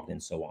was blocked,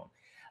 and so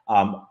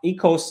on.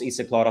 ECOS,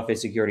 ESET Cloud Office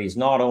Security, is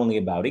not only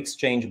about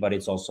Exchange, but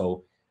it's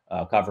also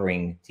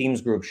covering Teams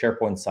group,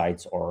 SharePoint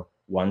sites, or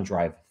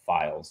OneDrive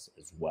files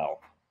as well.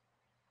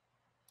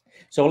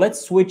 So let's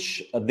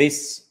switch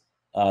this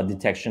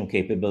detection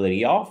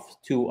capability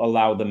off to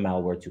allow the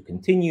malware to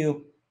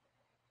continue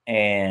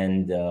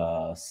and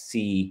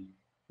see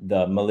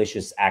the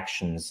malicious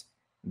actions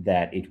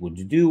that it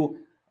would do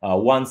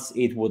once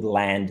it would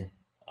land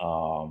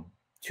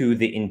to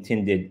the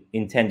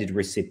intended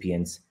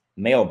recipient's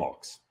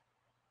mailbox.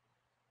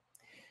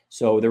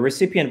 So the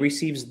recipient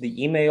receives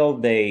the email.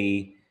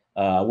 They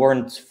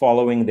weren't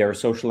following their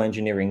social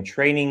engineering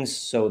trainings,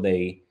 so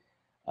they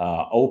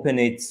open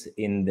it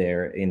in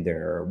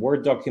their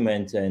Word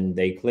document, and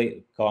they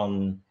click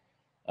on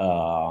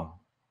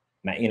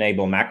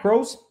enable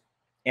macros.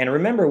 And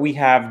remember, we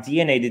have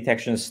DNA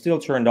detection still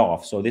turned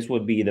off. So this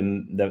would be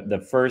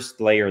the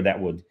first layer that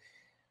would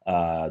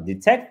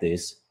detect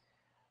this.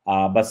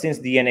 But since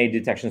DNA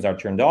detections are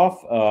turned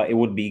off, it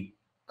would be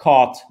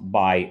caught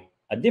by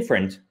a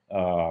different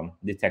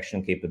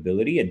detection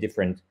capability, a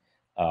different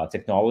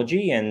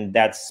technology, and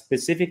that's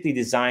specifically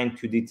designed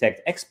to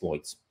detect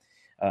exploits.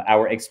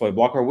 Our exploit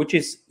blocker, which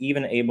is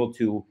even able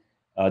to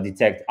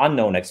detect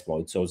unknown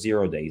exploits, so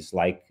 0 days,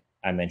 like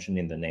I mentioned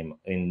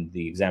in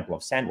the example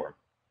of Sandworm.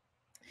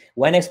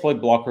 When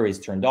exploit blocker is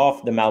turned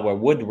off, the malware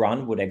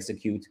would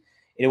execute.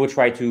 It would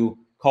try to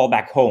call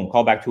back home,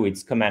 call back to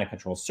its command and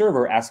control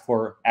server, ask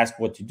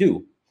what to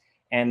do.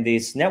 And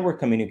this network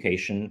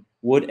communication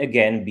would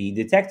again be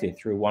detected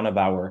through one of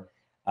our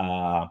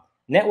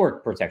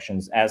network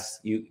protections. As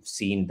you've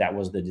seen, that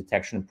was the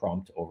detection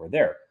prompt over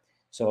there.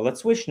 So let's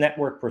switch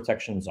network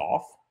protections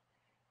off.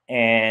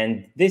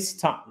 And this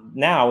time,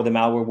 now the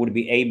malware would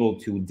be able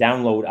to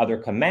download other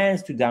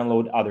commands, to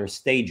download other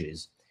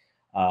stages.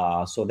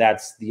 So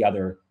that's the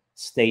other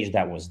stage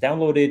that was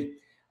downloaded.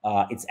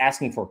 It's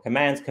asking for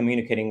commands,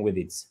 communicating with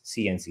its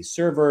CNC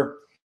server.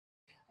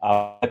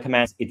 The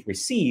commands it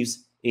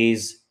receives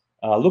is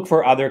look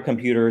for other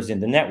computers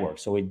in the network.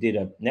 So it did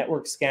a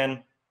network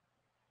scan.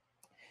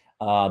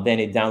 Then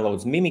it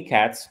downloads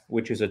Mimikatz,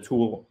 which is a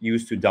tool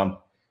used to dump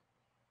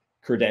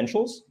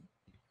credentials,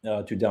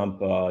 to dump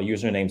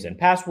usernames and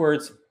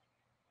passwords,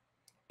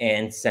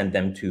 and send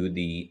them to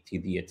the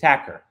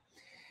attacker.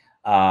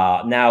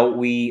 Now,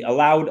 we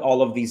allowed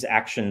all of these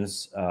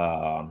actions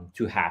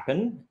to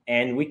happen,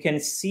 and we can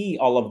see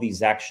all of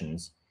these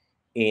actions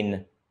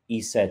in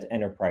ESET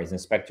Enterprise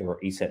Inspector or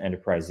ESET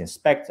Enterprise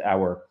Inspect,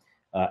 our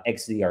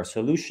XDR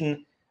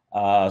solution.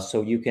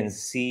 So you can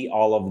see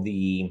all of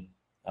the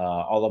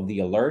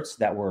alerts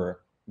that were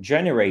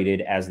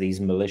generated as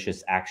these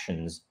malicious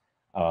actions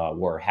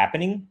were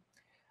happening.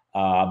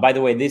 By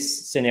the way,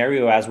 this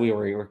scenario, as we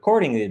were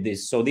recording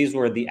this, so these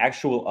were the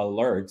actual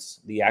alerts,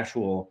 the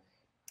actual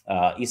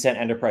ESET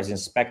Enterprise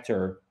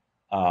Inspector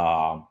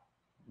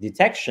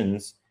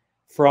detections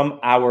from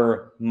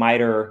our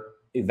MITRE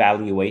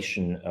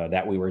evaluation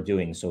that we were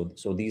doing.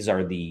 So these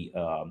are the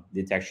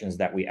detections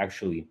that we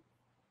actually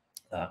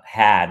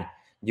had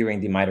during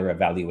the MITRE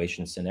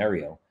evaluation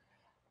scenario.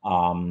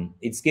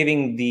 It's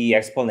giving the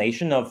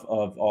explanation of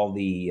all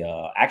the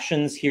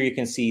actions. Here you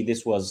can see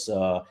this was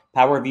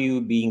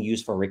PowerView being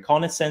used for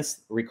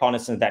reconnaissance.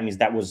 Reconnaissance, that means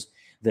that was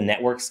the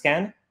network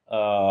scan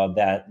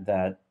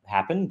that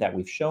happened, that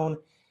we've shown.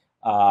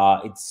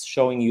 It's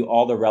showing you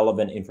all the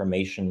relevant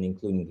information,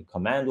 including the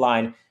command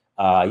line.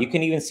 You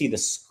can even see the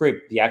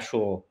script, the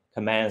actual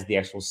commands, the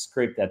actual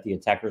script that the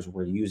attackers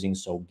were using.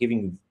 So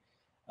giving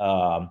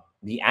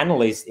the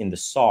analyst in the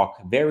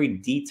SOC very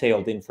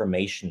detailed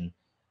information,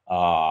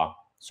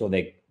 so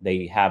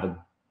they have a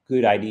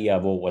good idea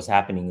of what was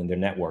happening in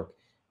their network,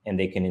 and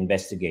they can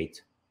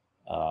investigate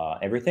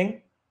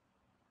everything.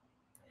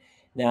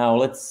 Now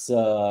let's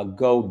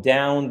go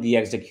down the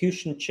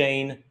execution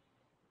chain,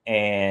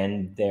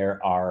 and there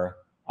are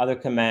other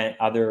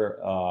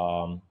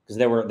because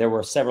there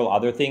were several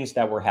other things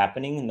that were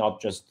happening,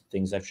 not just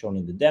things I've shown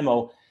in the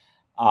demo.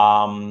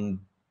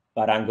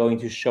 But I'm going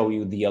to show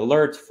you the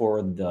alert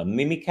for the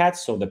Mimikatz,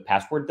 so the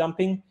password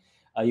dumping.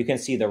 You can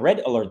see the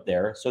red alert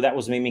there. So that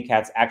was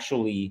Mimikatz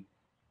actually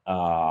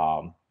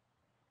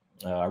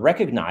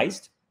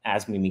recognized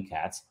as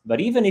Mimikatz. But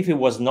even if it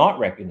was not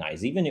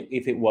recognized, even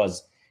if it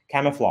was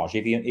camouflage,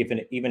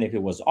 even if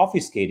it was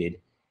obfuscated,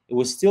 it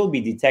would still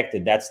be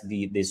detected. That's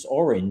this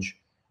orange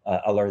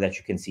alert that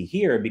you can see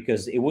here,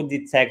 because it would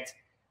detect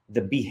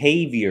the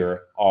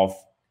behavior of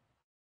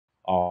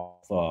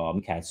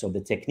Mimikatz, so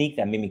the technique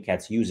that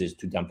Mimikatz uses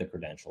to dump the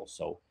credentials.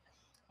 So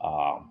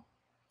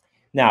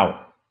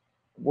now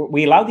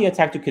we allow the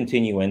attack to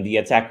continue, and the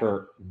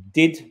attacker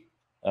did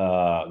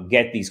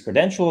get these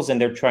credentials, and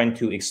they're trying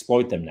to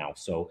exploit them now.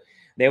 So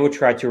they would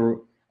try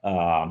to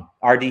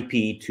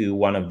RDP to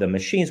one of the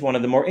machines, one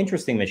of the more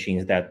interesting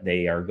machines that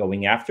they are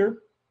going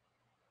after.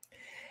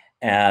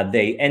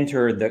 They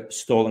enter the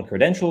stolen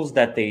credentials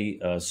that they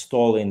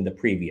stole in the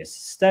previous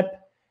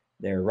step.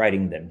 They're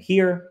writing them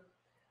here.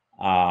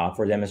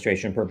 For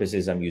demonstration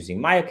purposes, I'm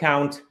using my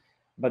account,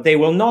 but they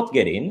will not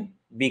get in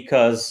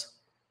because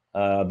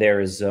there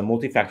is a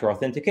multi-factor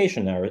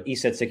authentication or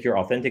ESET secure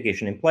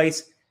authentication in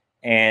place,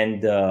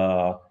 and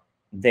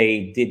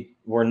they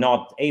were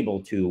not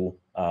able to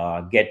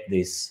get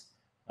this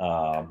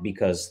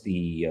because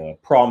the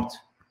prompt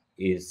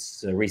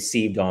is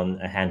received on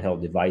a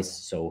handheld device.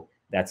 So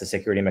that's a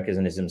security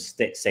mechanism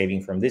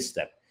saving from this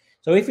step.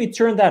 So if we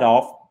turn that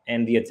off,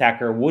 and the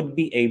attacker would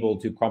be able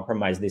to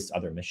compromise this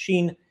other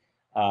machine,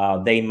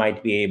 they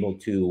might be able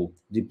to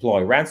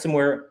deploy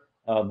ransomware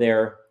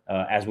there,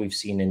 as we've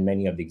seen in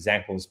many of the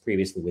examples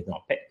previously with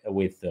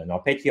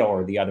NotPetya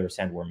or the other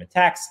sandworm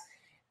attacks.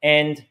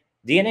 And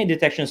DNA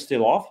detection is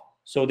still off,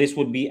 so this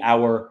would be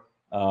our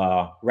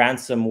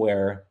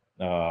ransomware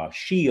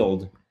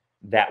shield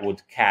that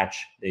would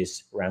catch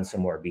this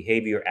ransomware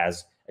behavior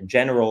as a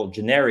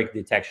generic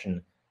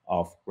detection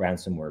of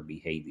ransomware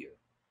behavior.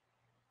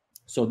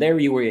 So there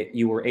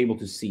you were able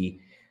to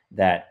see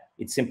that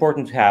it's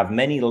important to have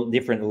many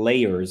different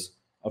layers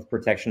of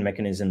protection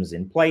mechanisms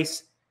in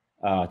place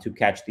to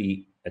catch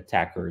the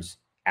attacker's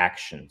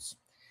actions.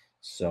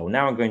 So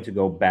now I'm going to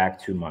go back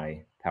to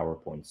my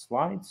PowerPoint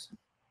slides.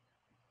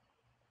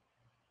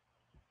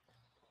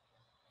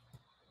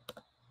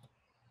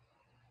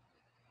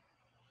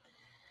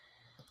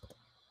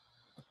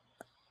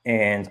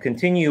 And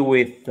continue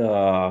with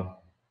the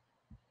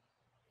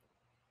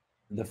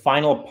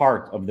final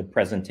part of the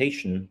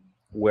presentation,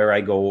 where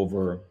I go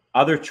over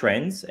other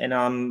trends, and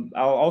I'll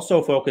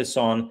also focus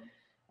on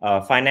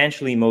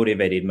financially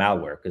motivated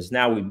malware, because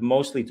now we've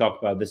mostly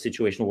talked about the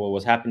situation, what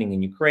was happening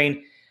in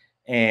Ukraine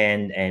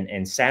and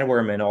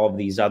sandworm and all of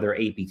these other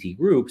APT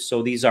groups.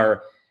 So these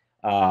are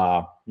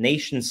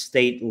nation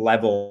state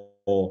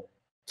level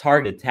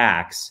target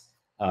attacks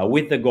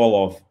with the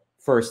goal of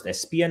first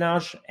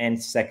espionage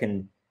and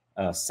second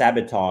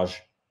sabotage,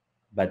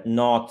 but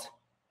not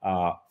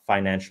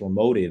financial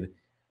motive.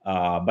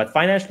 But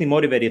financially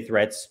motivated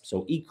threats,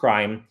 so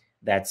e-crime,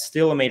 that's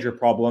still a major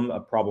problem,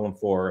 a problem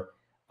for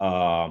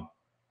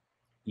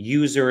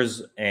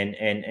users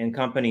and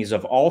companies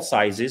of all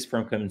sizes,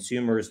 from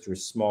consumers through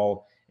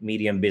small,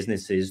 medium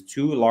businesses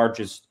to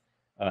largest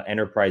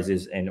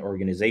enterprises and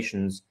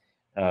organizations.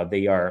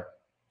 They are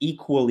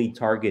equally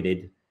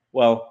targeted.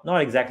 Well,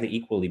 not exactly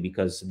equally,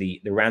 because the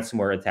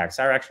ransomware attacks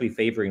are actually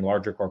favoring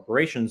larger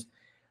corporations,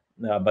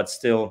 but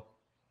still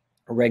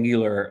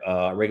regular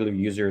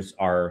users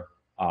are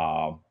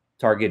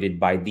targeted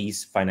by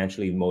these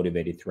financially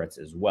motivated threats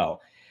as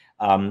well.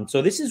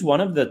 So this is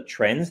one of the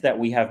trends that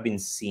we have been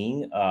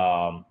seeing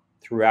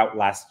throughout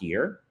last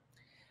year.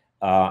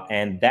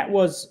 And that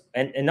was,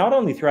 and not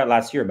only throughout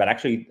last year, but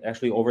actually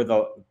over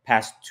the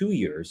past 2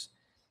 years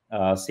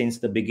since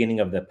the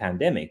beginning of the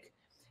pandemic.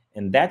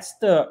 And that's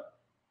the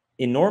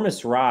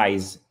enormous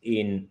rise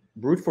in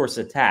brute force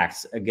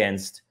attacks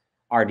against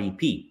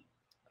RDP,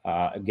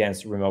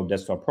 against remote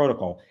desktop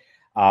protocol.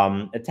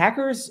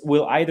 Attackers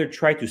will either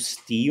try to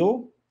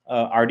steal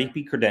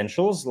RDP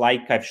credentials,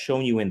 like I've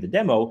shown you in the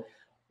demo,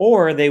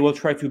 or they will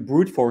try to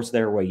brute force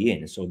their way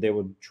in. So they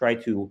would try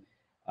to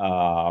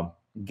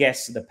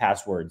guess the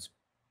passwords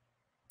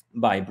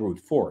by brute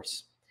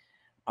force.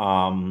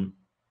 And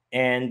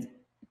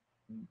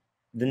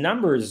the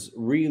numbers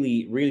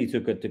really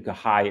took a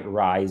high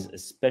rise,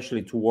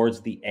 especially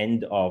towards the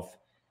end of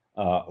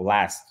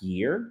last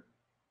year.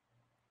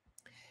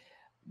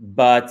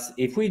 But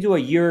if we do a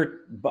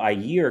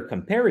year-by-year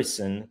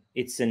comparison,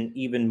 it's an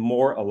even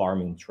more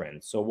alarming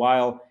trend. So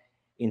while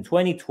in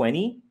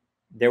 2020,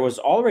 there was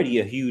already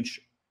a huge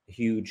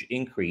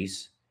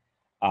increase,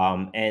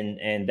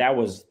 and that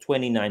was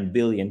 29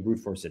 billion brute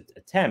force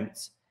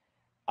attempts,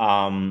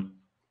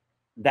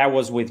 that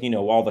was with,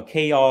 all the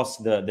chaos,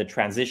 the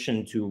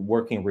transition to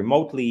working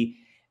remotely,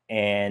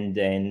 and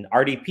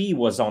RDP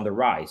was on the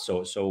rise.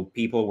 So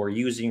people were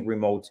using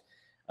remote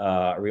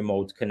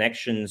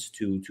connections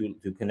to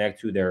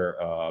connect to their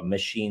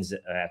machines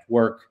at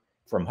work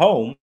from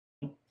home,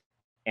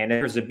 and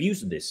others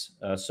abused this.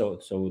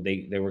 So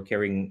they were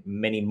carrying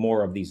many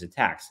more of these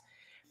attacks.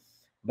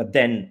 But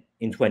then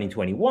in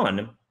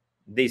 2021,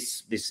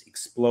 this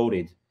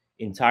exploded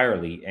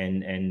entirely,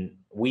 and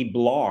we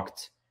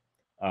blocked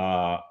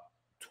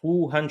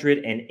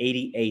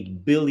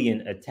 288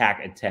 billion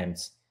attack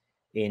attempts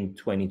in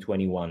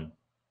 2021.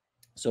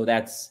 So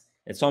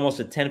it's almost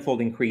a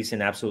tenfold increase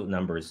in absolute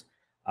numbers,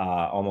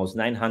 almost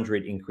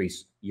 900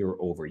 increase year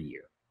over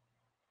year.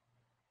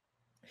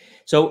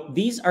 So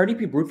these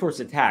RDP brute force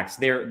attacks,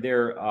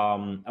 they're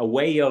a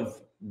way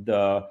of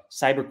the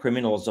cyber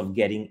criminals of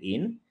getting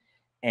in,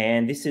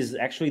 and this is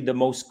actually the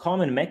most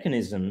common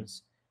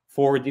mechanisms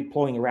for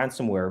deploying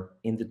ransomware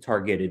in the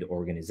targeted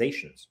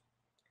organizations.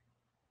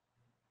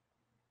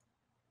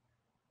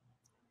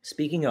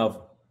 Speaking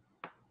of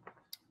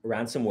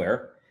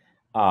ransomware,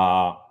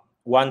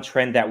 one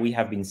trend that we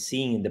have been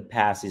seeing in the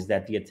past is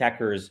that the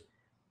attackers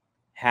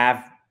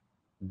have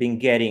been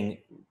getting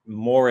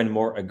more and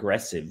more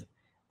aggressive.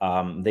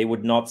 They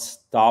would not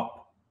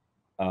stop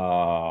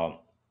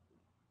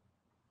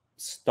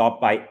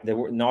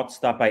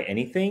by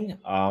anything.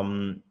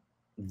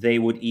 They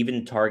would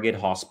even target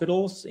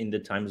hospitals in the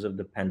times of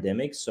the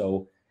pandemic.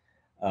 So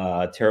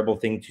terrible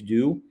thing to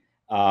do.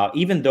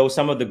 Even though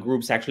some of the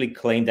groups actually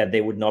claimed that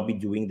they would not be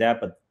doing that,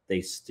 but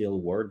they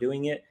still were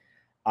doing it.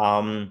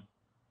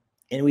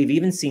 And we've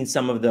even seen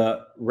some of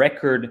the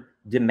record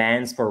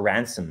demands for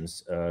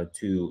ransoms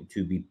to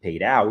be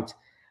paid out.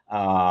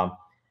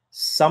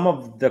 Some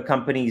of the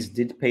companies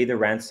did pay the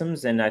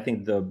ransoms, and I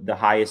think the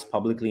highest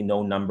publicly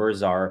known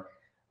numbers are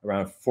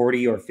around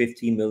 40 or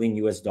 50 million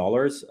US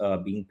dollars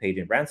being paid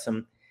in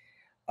ransom.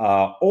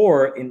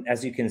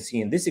 As you can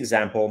see in this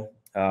example,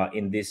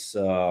 in this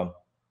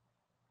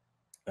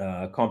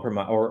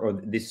compromise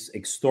or this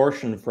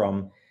extortion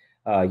from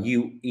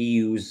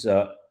EU's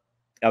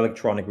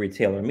electronic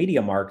retailer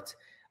MediaMarkt,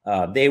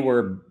 they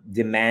were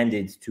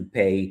demanded to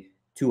pay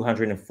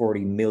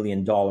 $240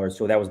 million.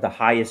 So that was the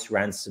highest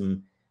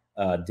ransom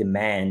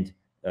demand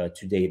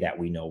today that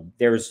we know.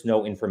 There's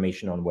no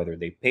information on whether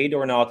they paid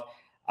or not.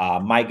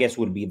 My guess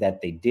would be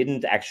that they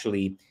didn't.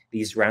 Actually,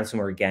 these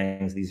ransomware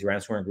gangs, these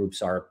ransomware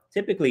groups are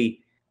typically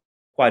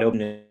quite open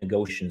to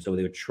negotiation. So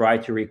they would try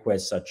to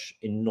request such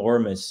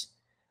enormous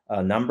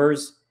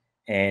numbers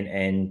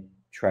and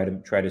try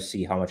to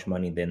see how much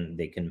money then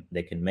they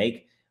can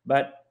make.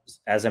 But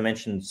as I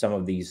mentioned, some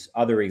of these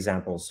other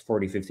examples,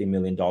 $40-50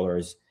 million,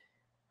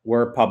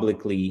 were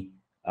publicly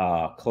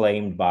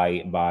claimed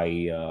by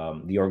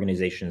the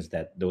organizations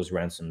that those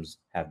ransoms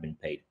have been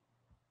paid.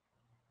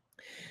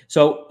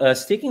 So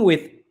sticking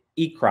with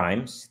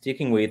e-crimes,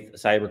 sticking with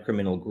cyber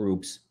criminal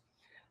groups,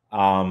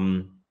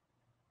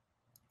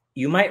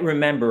 you might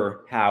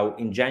remember how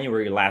in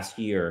January last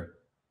year,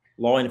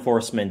 law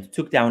enforcement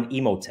took down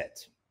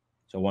Emotet,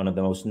 so one of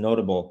the most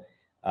notable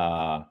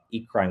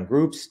e-crime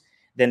groups.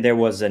 Then there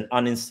was an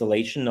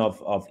uninstallation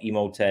of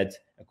Emotet,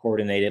 a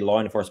coordinated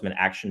law enforcement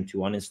action to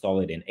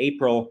uninstall it in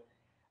April.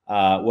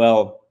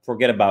 Well,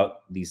 forget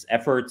about these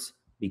efforts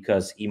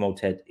because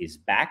Emotet is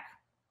back.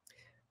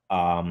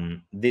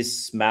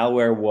 This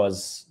malware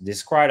was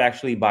described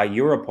actually by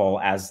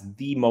Europol as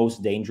the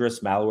most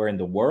dangerous malware in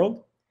the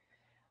world.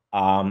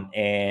 And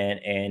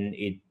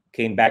it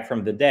came back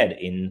from the dead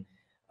in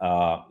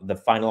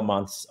the final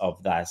months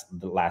of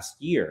the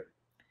last year.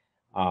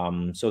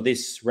 So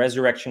this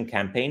resurrection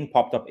campaign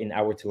popped up in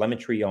our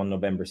telemetry on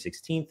November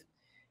 16th,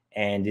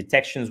 and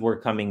detections were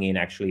coming in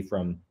actually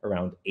from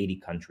around 80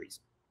 countries.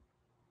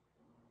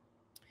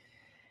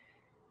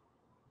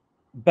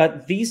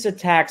 But these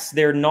attacks,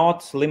 they're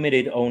not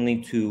limited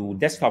only to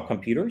desktop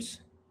computers.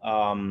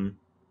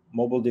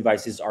 Mobile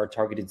devices are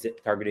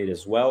targeted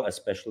as well,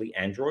 especially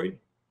Android.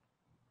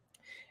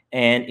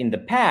 And in the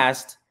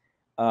past,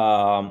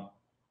 the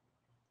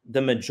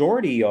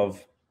majority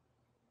of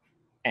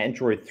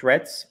Android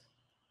threats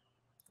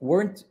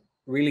weren't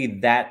really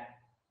that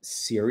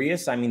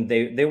serious. I mean,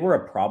 they were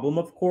a problem,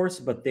 of course,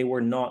 but they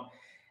were not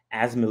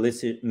as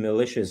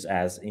malicious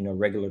as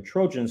regular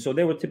Trojans. So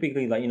they were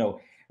typically like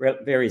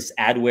various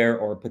adware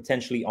or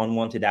potentially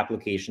unwanted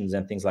applications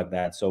and things like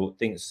that. So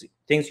things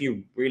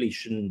you really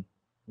shouldn't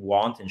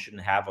want and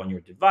shouldn't have on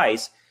your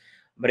device.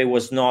 But it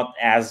was not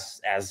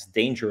as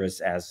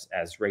dangerous as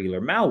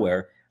regular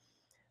malware.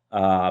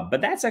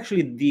 But that's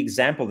actually the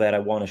example that I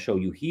want to show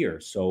you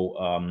here.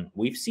 So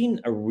we've seen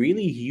a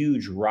really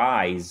huge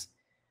rise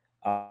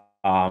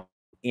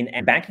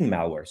in banking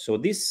malware. So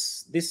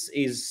this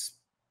is,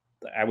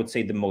 I would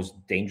say, the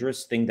most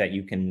dangerous thing that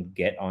you can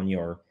get on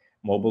your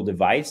mobile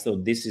device. So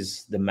this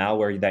is the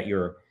malware that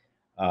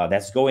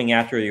that's going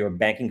after your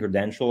banking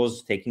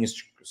credentials, taking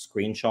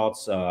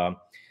screenshots,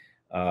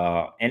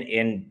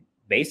 and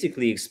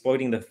basically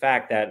exploiting the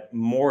fact that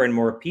more and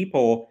more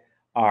people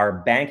are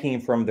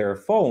banking from their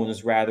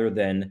phones rather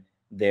than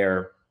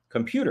their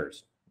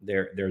computers,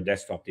 their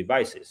desktop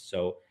devices.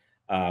 So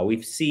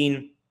we've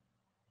seen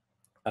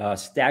a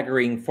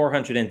staggering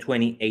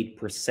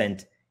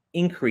 428%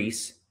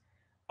 increase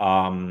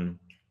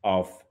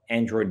of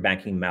Android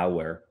banking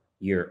malware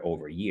year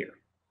over year.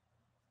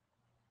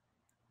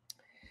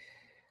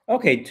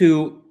 Okay,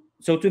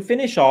 so to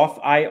finish off,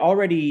 I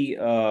already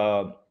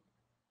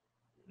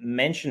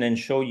mention and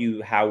show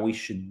you how we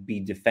should be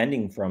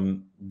defending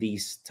from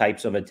these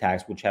types of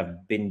attacks, which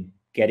have been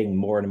getting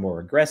more and more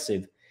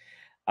aggressive.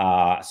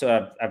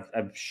 So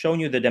I've shown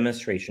you the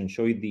demonstration,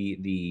 show you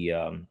the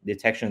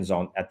detections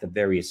at the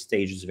various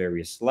stages,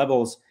 various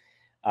levels.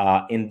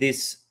 In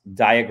this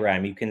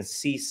diagram, you can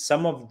see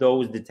some of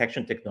those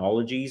detection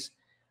technologies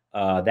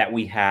that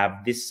we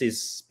have. This is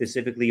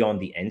specifically on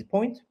the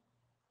endpoint,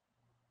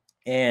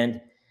 and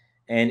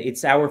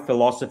it's our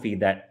philosophy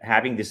that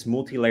having this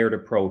multi-layered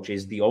approach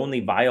is the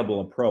only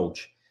viable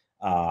approach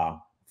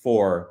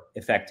for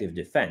effective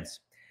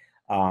defense.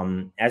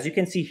 As you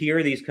can see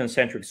here, these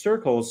concentric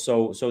circles,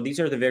 so these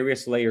are the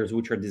various layers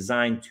which are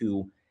designed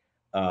to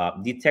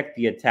detect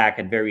the attack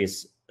at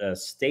various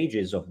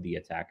stages of the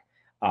attack.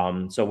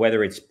 So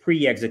whether it's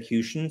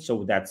pre-execution,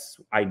 so that's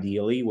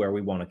ideally where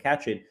we want to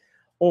catch it,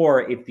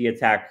 or if the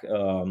attack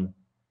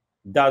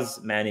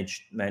does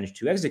manage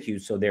to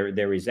execute, so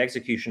there is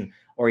execution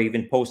or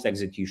even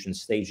post-execution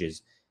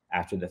stages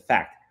after the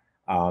fact.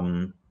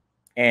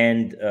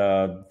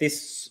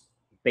 This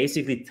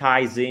basically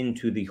ties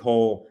into the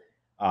whole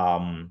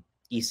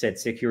ESET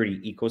security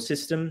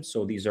ecosystem.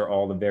 So these are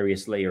all the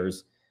various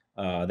layers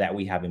that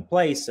we have in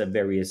place,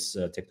 various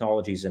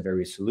technologies and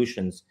various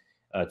solutions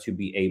to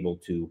be able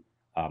to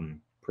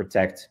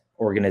protect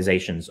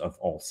organizations of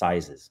all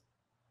sizes.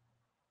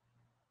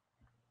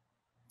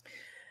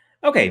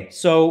 Okay,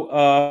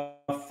 so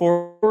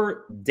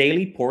for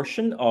daily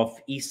portion of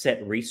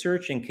ESET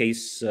research, in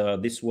case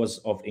this was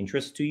of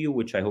interest to you,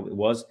 which I hope it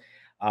was,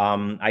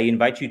 I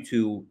invite you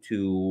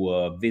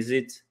to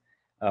visit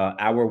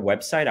our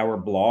website, our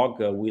blog,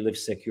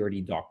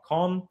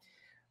 welivesecurity.com,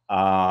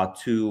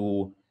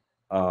 to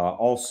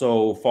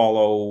also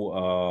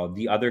follow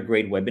the other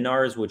great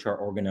webinars which are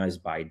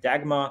organized by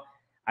Dagma.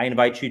 I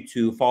invite you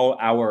to follow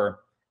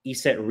our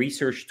ESET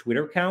research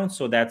Twitter account.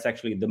 So that's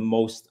actually the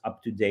most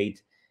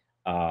up-to-date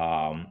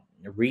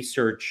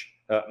research,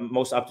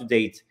 most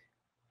up-to-date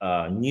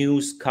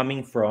news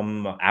coming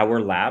from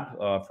our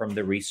lab, from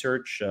the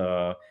research,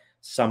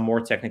 some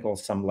more technical,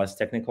 some less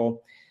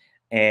technical.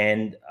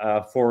 And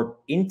for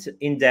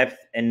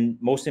in-depth and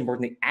most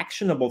importantly,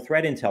 actionable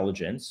threat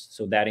intelligence,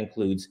 so that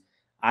includes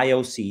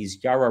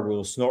IOCs, YARA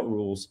rules, SNOT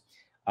rules,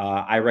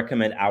 I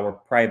recommend our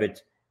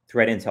private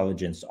threat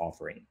intelligence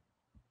offering.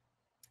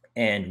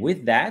 And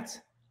with that,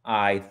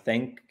 I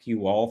thank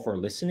you all for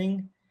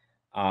listening.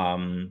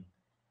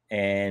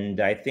 And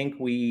I think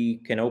we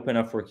can open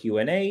up for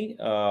Q&A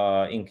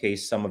in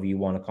case some of you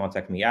want to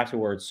contact me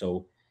afterwards.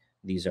 So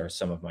these are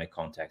some of my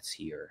contacts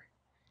here.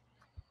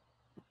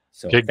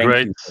 So okay,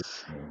 great.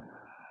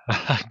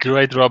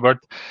 Great, Robert.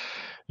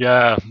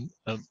 Yeah,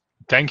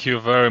 thank you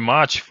very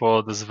much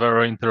for this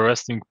very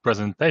interesting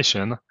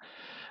presentation.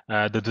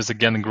 That was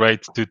again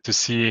great to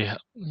see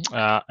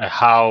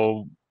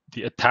how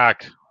the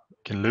attack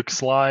can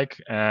looks like,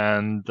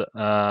 and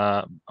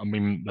I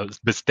mean,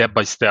 the step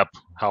by step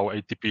how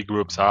ATP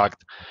groups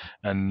act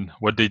and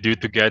what they do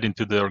to get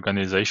into the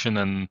organization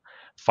and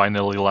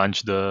finally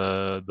launch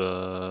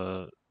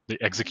the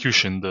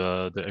execution,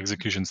 the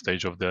execution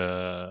stage of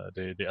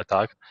the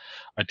attack.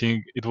 I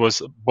think it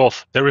was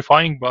both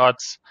terrifying, but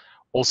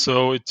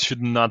also it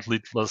should not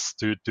lead us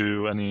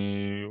to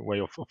any way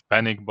of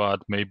panic,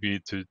 but maybe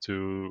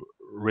to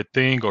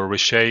rethink or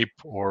reshape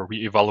or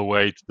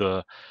reevaluate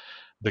the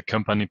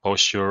company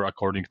posture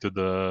according to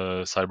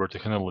the cyber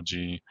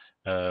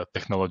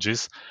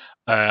technologies.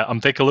 I'm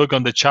taking a look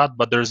on the chat,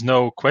 but there's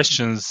no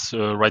questions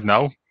right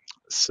now.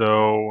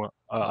 So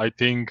I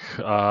think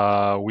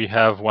we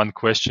have one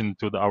question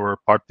to our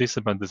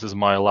participant. This is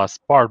my last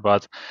part,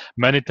 but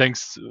many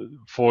thanks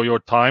for your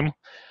time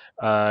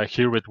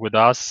here with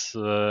us,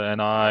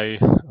 and I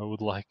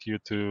would like you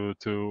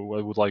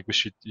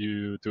wish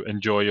you to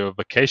enjoy your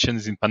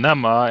vacations in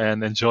Panama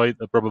and enjoy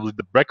probably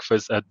the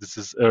breakfast. This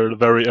is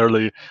very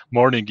early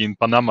morning in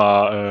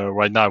Panama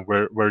right now,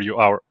 where you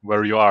are.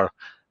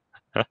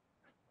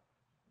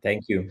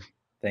 Thank you.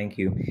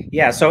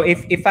 Yeah. So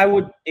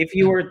if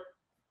you were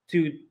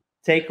to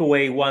take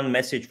away one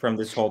message from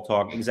this whole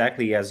talk,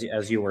 exactly as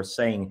you were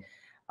saying,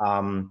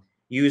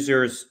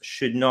 users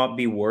should not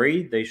be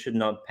worried. They should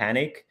not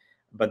panic,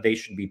 but they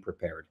should be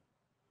prepared.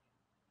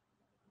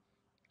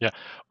 Yeah.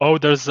 Oh,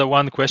 there's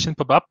one question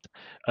pop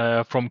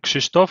up from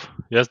Krzysztof.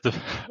 Yes,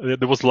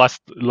 there was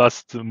last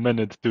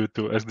minute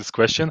to ask this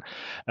question.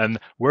 And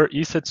were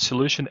ESET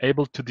solution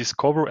able to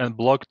discover and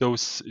block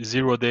those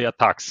zero-day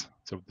attacks?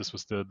 So this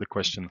was the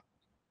question.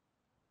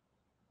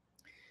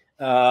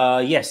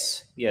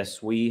 Yes,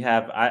 we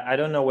have. I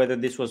don't know whether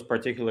this was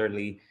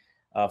particularly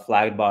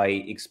flagged by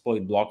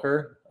exploit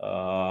blocker,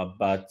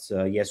 but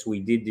yes,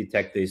 we did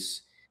detect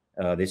this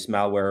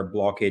malware,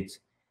 block it,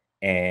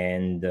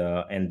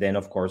 and then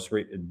of course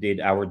did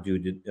our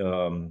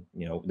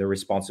the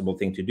responsible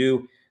thing to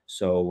do.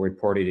 So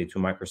reported it to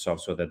Microsoft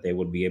so that they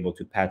would be able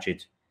to patch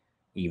it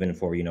even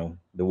for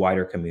the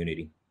wider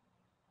community.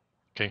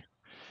 Okay,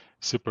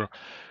 super.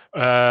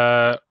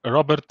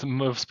 Robert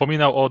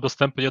wspominał o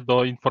dostępie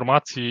do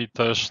informacji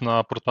też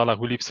na portalach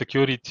We Live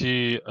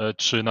Security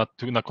czy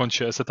na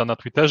koncie ESET-a na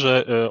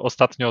Twitterze.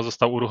 Ostatnio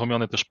został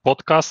uruchomiony też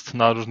podcast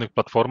na różnych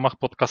platformach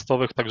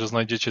podcastowych, także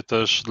znajdziecie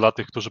też dla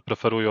tych, którzy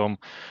preferują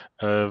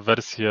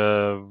wersję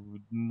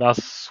na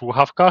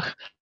słuchawkach,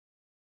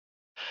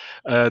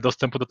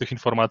 dostępu do tych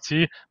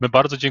informacji. My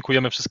bardzo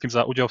dziękujemy wszystkim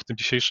za udział w tym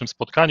dzisiejszym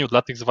spotkaniu.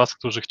 Dla tych z Was,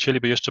 którzy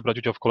chcieliby jeszcze brać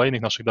udział w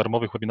kolejnych naszych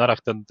darmowych webinarach,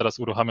 teraz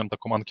uruchamiam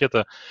taką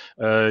ankietę,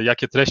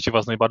 jakie treści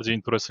Was najbardziej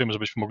interesują,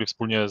 żebyśmy mogli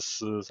wspólnie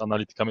z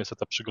analitykami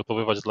ESET-a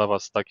przygotowywać dla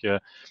Was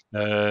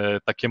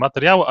takie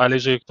materiały, ale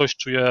jeżeli ktoś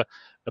czuje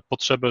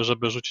potrzebę,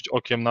 żeby rzucić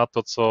okiem na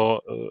to,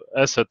 co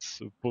ESET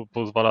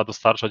pozwala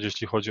dostarczać,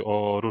 jeśli chodzi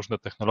o różne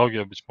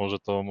technologie, być może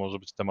to może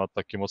być temat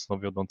taki mocno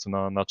wiodący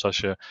na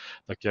czasie,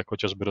 taki jak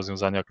chociażby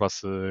rozwiązania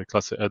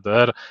klasy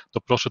EDR,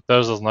 to proszę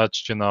też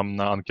zaznaczcie nam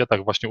na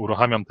ankietach, właśnie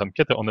uruchamiam tę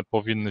ankietę, one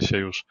powinny się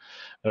już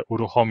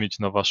uruchomić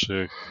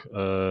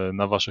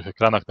na waszych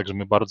ekranach, także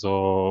my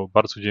bardzo,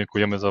 bardzo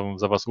dziękujemy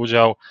za Was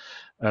udział.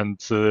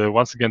 And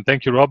once again,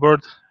 thank you,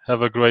 Robert.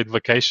 Have a great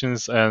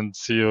vacations and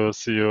see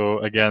you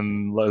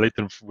again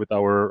later with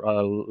our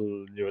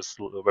newest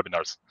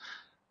webinars.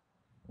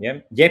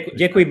 Yeah.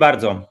 Dziękuję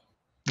bardzo.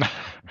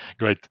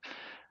 Great.